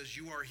map says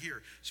you are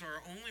here. So our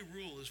only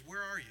rule is,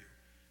 where are you?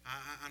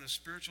 On a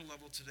spiritual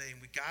level today,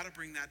 and we got to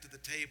bring that to the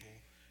table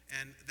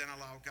and then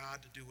allow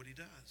God to do what he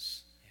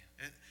does.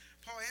 Yeah. And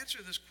Paul, answer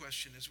this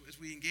question as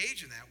we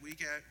engage in that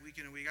week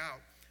in and week out.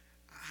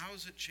 How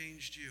has it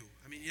changed you?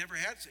 I mean, here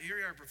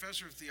you are, a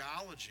professor of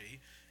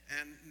theology,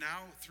 and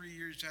now 3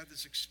 years had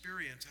this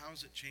experience. How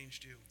has it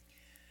changed you?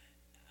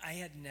 I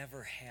had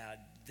never had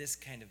this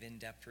kind of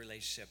in-depth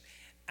relationship.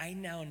 I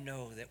now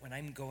know that when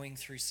I'm going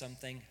through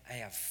something, I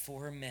have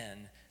 4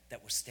 men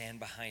that will stand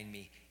behind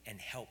me and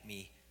help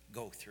me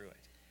go through it.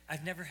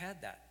 I've never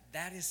had that.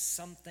 That is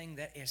something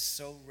that is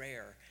so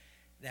rare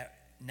that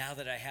now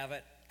that I have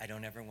it, I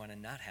don't ever want to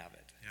not have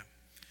it.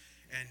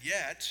 Yeah. And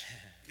yet,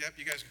 yep,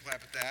 you guys can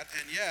clap at that.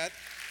 And yet,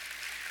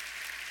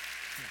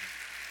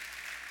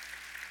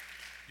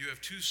 you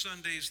have 2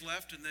 Sundays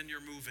left, and then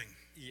you're moving.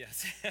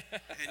 Yes.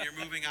 And you're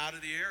moving out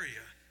of the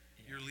area.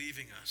 You're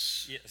leaving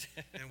us. Yes.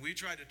 And we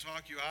tried to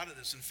talk you out of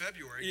this in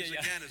February,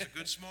 because again, as a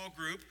good small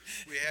group,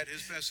 we had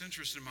his best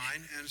interest in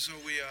mind. And so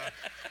we...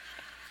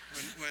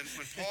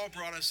 When Paul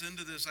brought us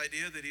into this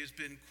idea that he's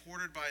been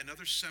courted by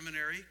another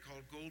seminary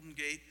called Golden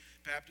Gate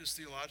Baptist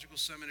Theological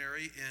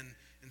Seminary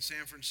in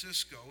San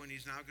Francisco, and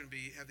he's now going to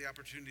have the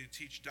opportunity to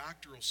teach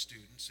doctoral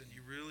students, and you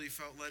really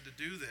felt led to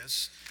do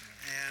this.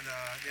 And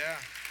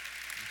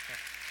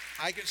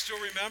I can still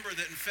remember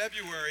that in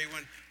February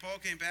when Paul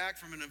came back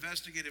from an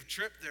investigative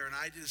trip there, and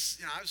I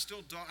was still,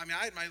 I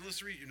had my list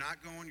to read. You're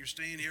not going, you're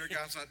staying here,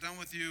 God's not done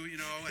with you,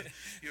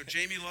 and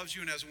Jamie loves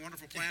you and has a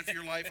wonderful plan for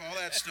your life, all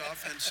that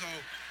stuff.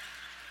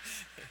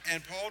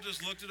 And Paul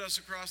just looked at us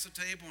across the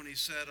table and he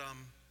said,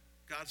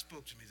 God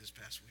spoke to me this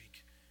past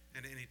week,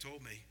 and he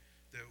told me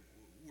that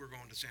we're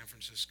going to San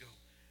Francisco.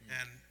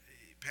 And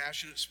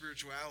passionate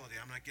spirituality,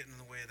 I'm not getting in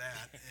the way of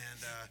that.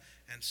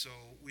 And so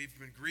we've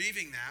been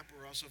grieving that,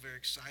 but we're also very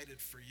excited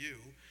for you.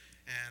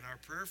 And our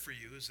prayer for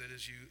you is that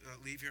as you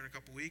leave here in a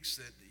couple weeks,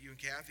 that you and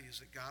Kathy, is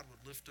that God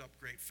would lift up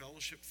great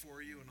fellowship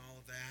for you and all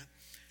of that.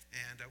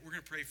 And we're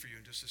going to pray for you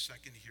in just a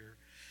second here.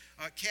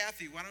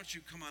 Kathy, why don't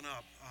you come on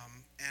up?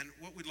 And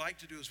what we'd like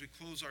to do as we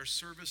close our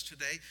service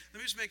today, let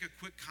me just make a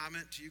quick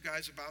comment to you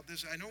guys about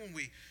this. I know when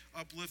we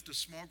uplift a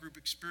small group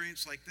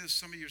experience like this,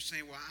 some of you are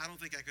saying, well, I don't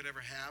think I could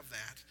ever have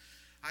that.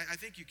 I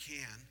think you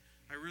can.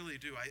 I really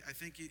do. I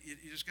think you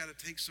just got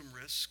to take some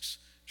risks.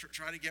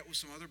 Try to get with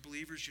some other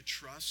believers you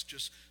trust.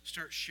 Just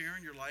start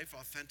sharing your life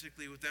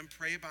authentically with them.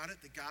 Pray about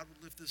it, that God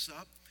would lift this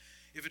up.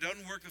 If it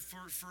doesn't work the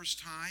first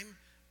time,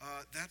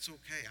 that's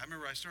okay. I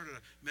remember I started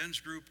a men's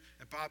group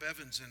at Bob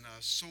Evans in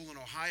Solon,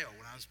 Ohio,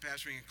 when I was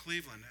pastoring in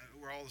Cleveland,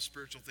 where all the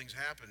spiritual things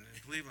happen in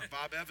Cleveland.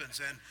 Bob Evans,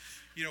 and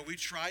we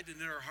tried to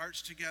knit our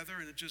hearts together,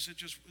 and it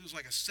was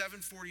like a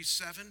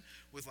 747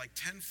 with like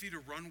 10 feet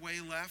of runway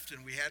left,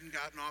 and we hadn't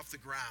gotten off the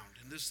ground,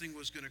 and this thing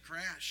was going to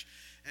crash.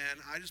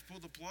 And I just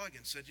pulled the plug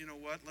and said, you know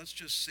what? Let's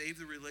just save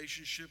the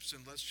relationships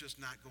and let's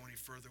just not go any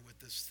further with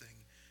this thing.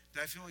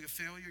 Did I feel like a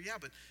failure? Yeah,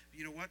 but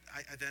you know what?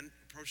 I then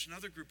approached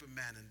another group of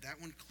men, and that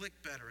one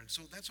clicked better. And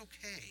so that's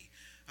okay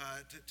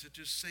to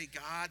just say,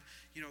 God,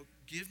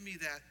 give me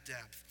that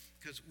depth,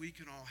 because we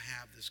can all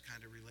have this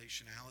kind of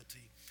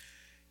relationality.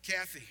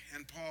 Kathy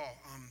and Paul,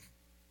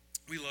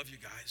 we love you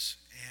guys,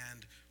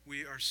 and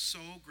we are so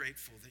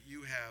grateful that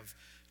you have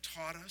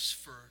taught us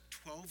for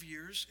 12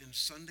 years in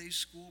Sunday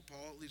school.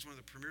 Paul leads one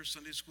of the premier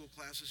Sunday school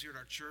classes here at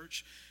our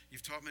church.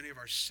 You've taught many of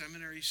our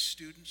seminary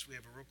students. We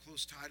have a real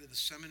close tie to the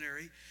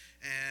seminary.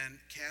 And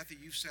Kathy,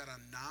 you've sat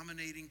on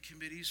nominating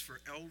committees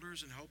for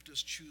elders and helped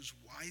us choose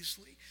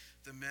wisely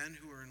the men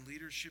who are in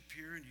leadership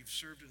here, and you've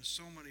served in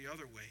so many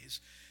other ways.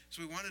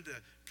 So we wanted to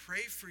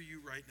pray for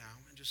you right now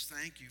and just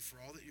thank you for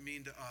all that you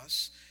mean to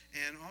us.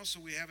 And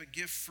also we have a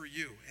gift for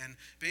you. And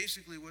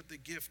basically what the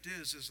gift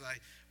is I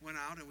went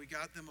out and we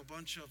got them a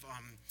bunch of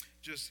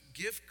just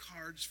gift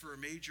cards for a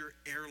major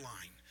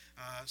airline.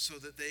 So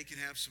that they can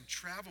have some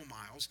travel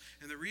miles.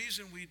 And the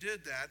reason we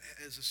did that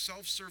is a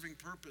self-serving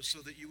purpose, so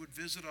that you would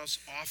visit us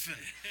often.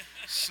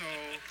 So,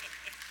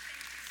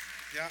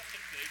 yeah.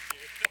 Thank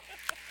you.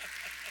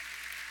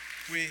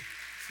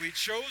 We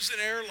chose an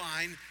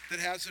airline that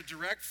has a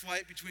direct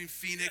flight between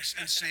Phoenix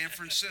and San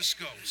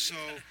Francisco. So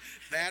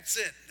that's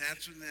it.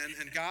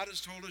 And God has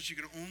told us you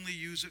can only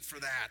use it for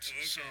that.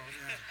 Okay. So,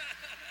 yeah.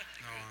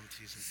 No, I'm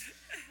teasing.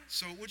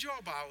 So would you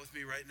all bow with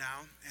me right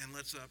now, and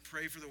let's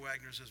pray for the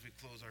Wagners as we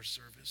close our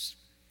service.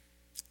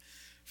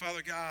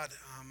 Father God,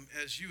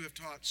 as you have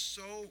taught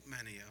so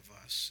many of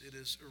us, it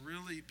is a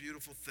really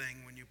beautiful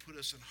thing when you put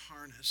us in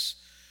harness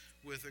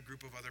with a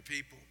group of other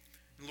people.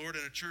 And Lord,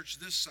 in a church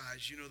this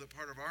size, you know that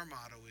part of our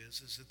motto is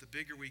that the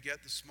bigger we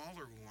get, the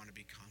smaller we want to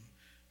become.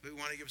 We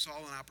want to give us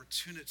all an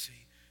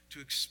opportunity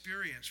to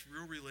experience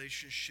real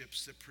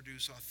relationships that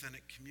produce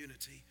authentic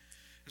community.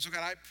 And so,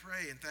 God, I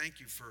pray and thank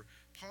you for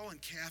Paul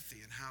and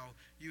Kathy and how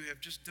you have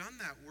just done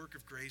that work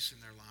of grace in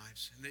their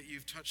lives, and that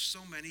you've touched so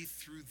many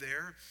through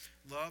their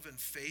love and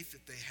faith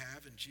that they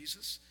have in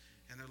Jesus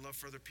and their love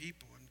for other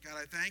people. And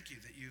God, I thank you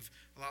that you've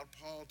allowed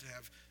Paul to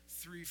have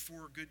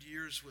 3-4 good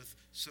years with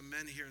some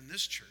men here in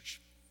this church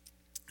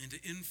and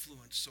to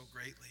influence so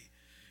greatly.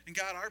 And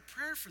God, our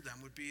prayer for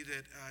them would be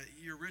that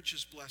your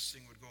richest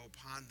blessing would go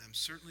upon them.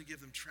 Certainly give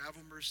them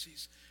travel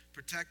mercies.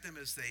 Protect them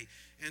as they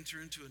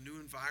enter into a new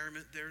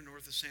environment there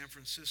north of San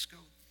Francisco.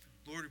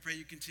 Lord, we pray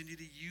you continue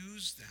to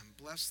use them,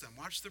 bless them.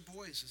 Watch their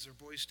boys as their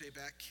boys stay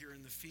back here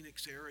in the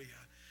Phoenix area.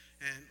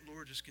 And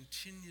Lord, just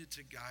continue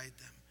to guide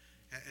them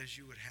as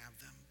you would have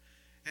them.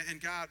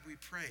 And God, we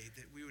pray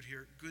that we would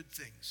hear good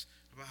things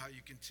about how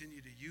you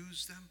continue to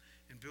use them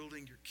in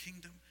building your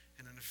kingdom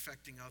and in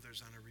affecting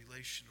others on a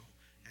relational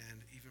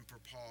and even for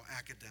Paul,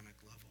 academic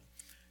level.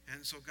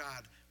 And so,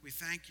 God, we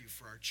thank you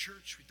for our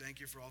church. We thank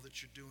you for all that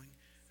you're doing.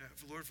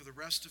 Lord, for the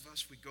rest of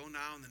us, we go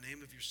now in the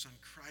name of your Son,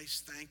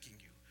 Christ, thanking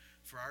you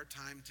for our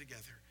time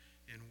together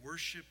in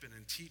worship and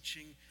in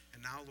teaching.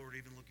 And now, Lord,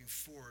 even looking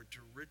forward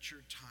to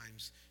richer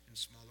times in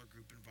smaller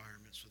group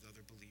environments with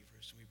other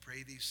believers. And we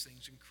pray these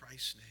things in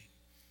Christ's name.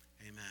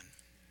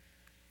 Amen.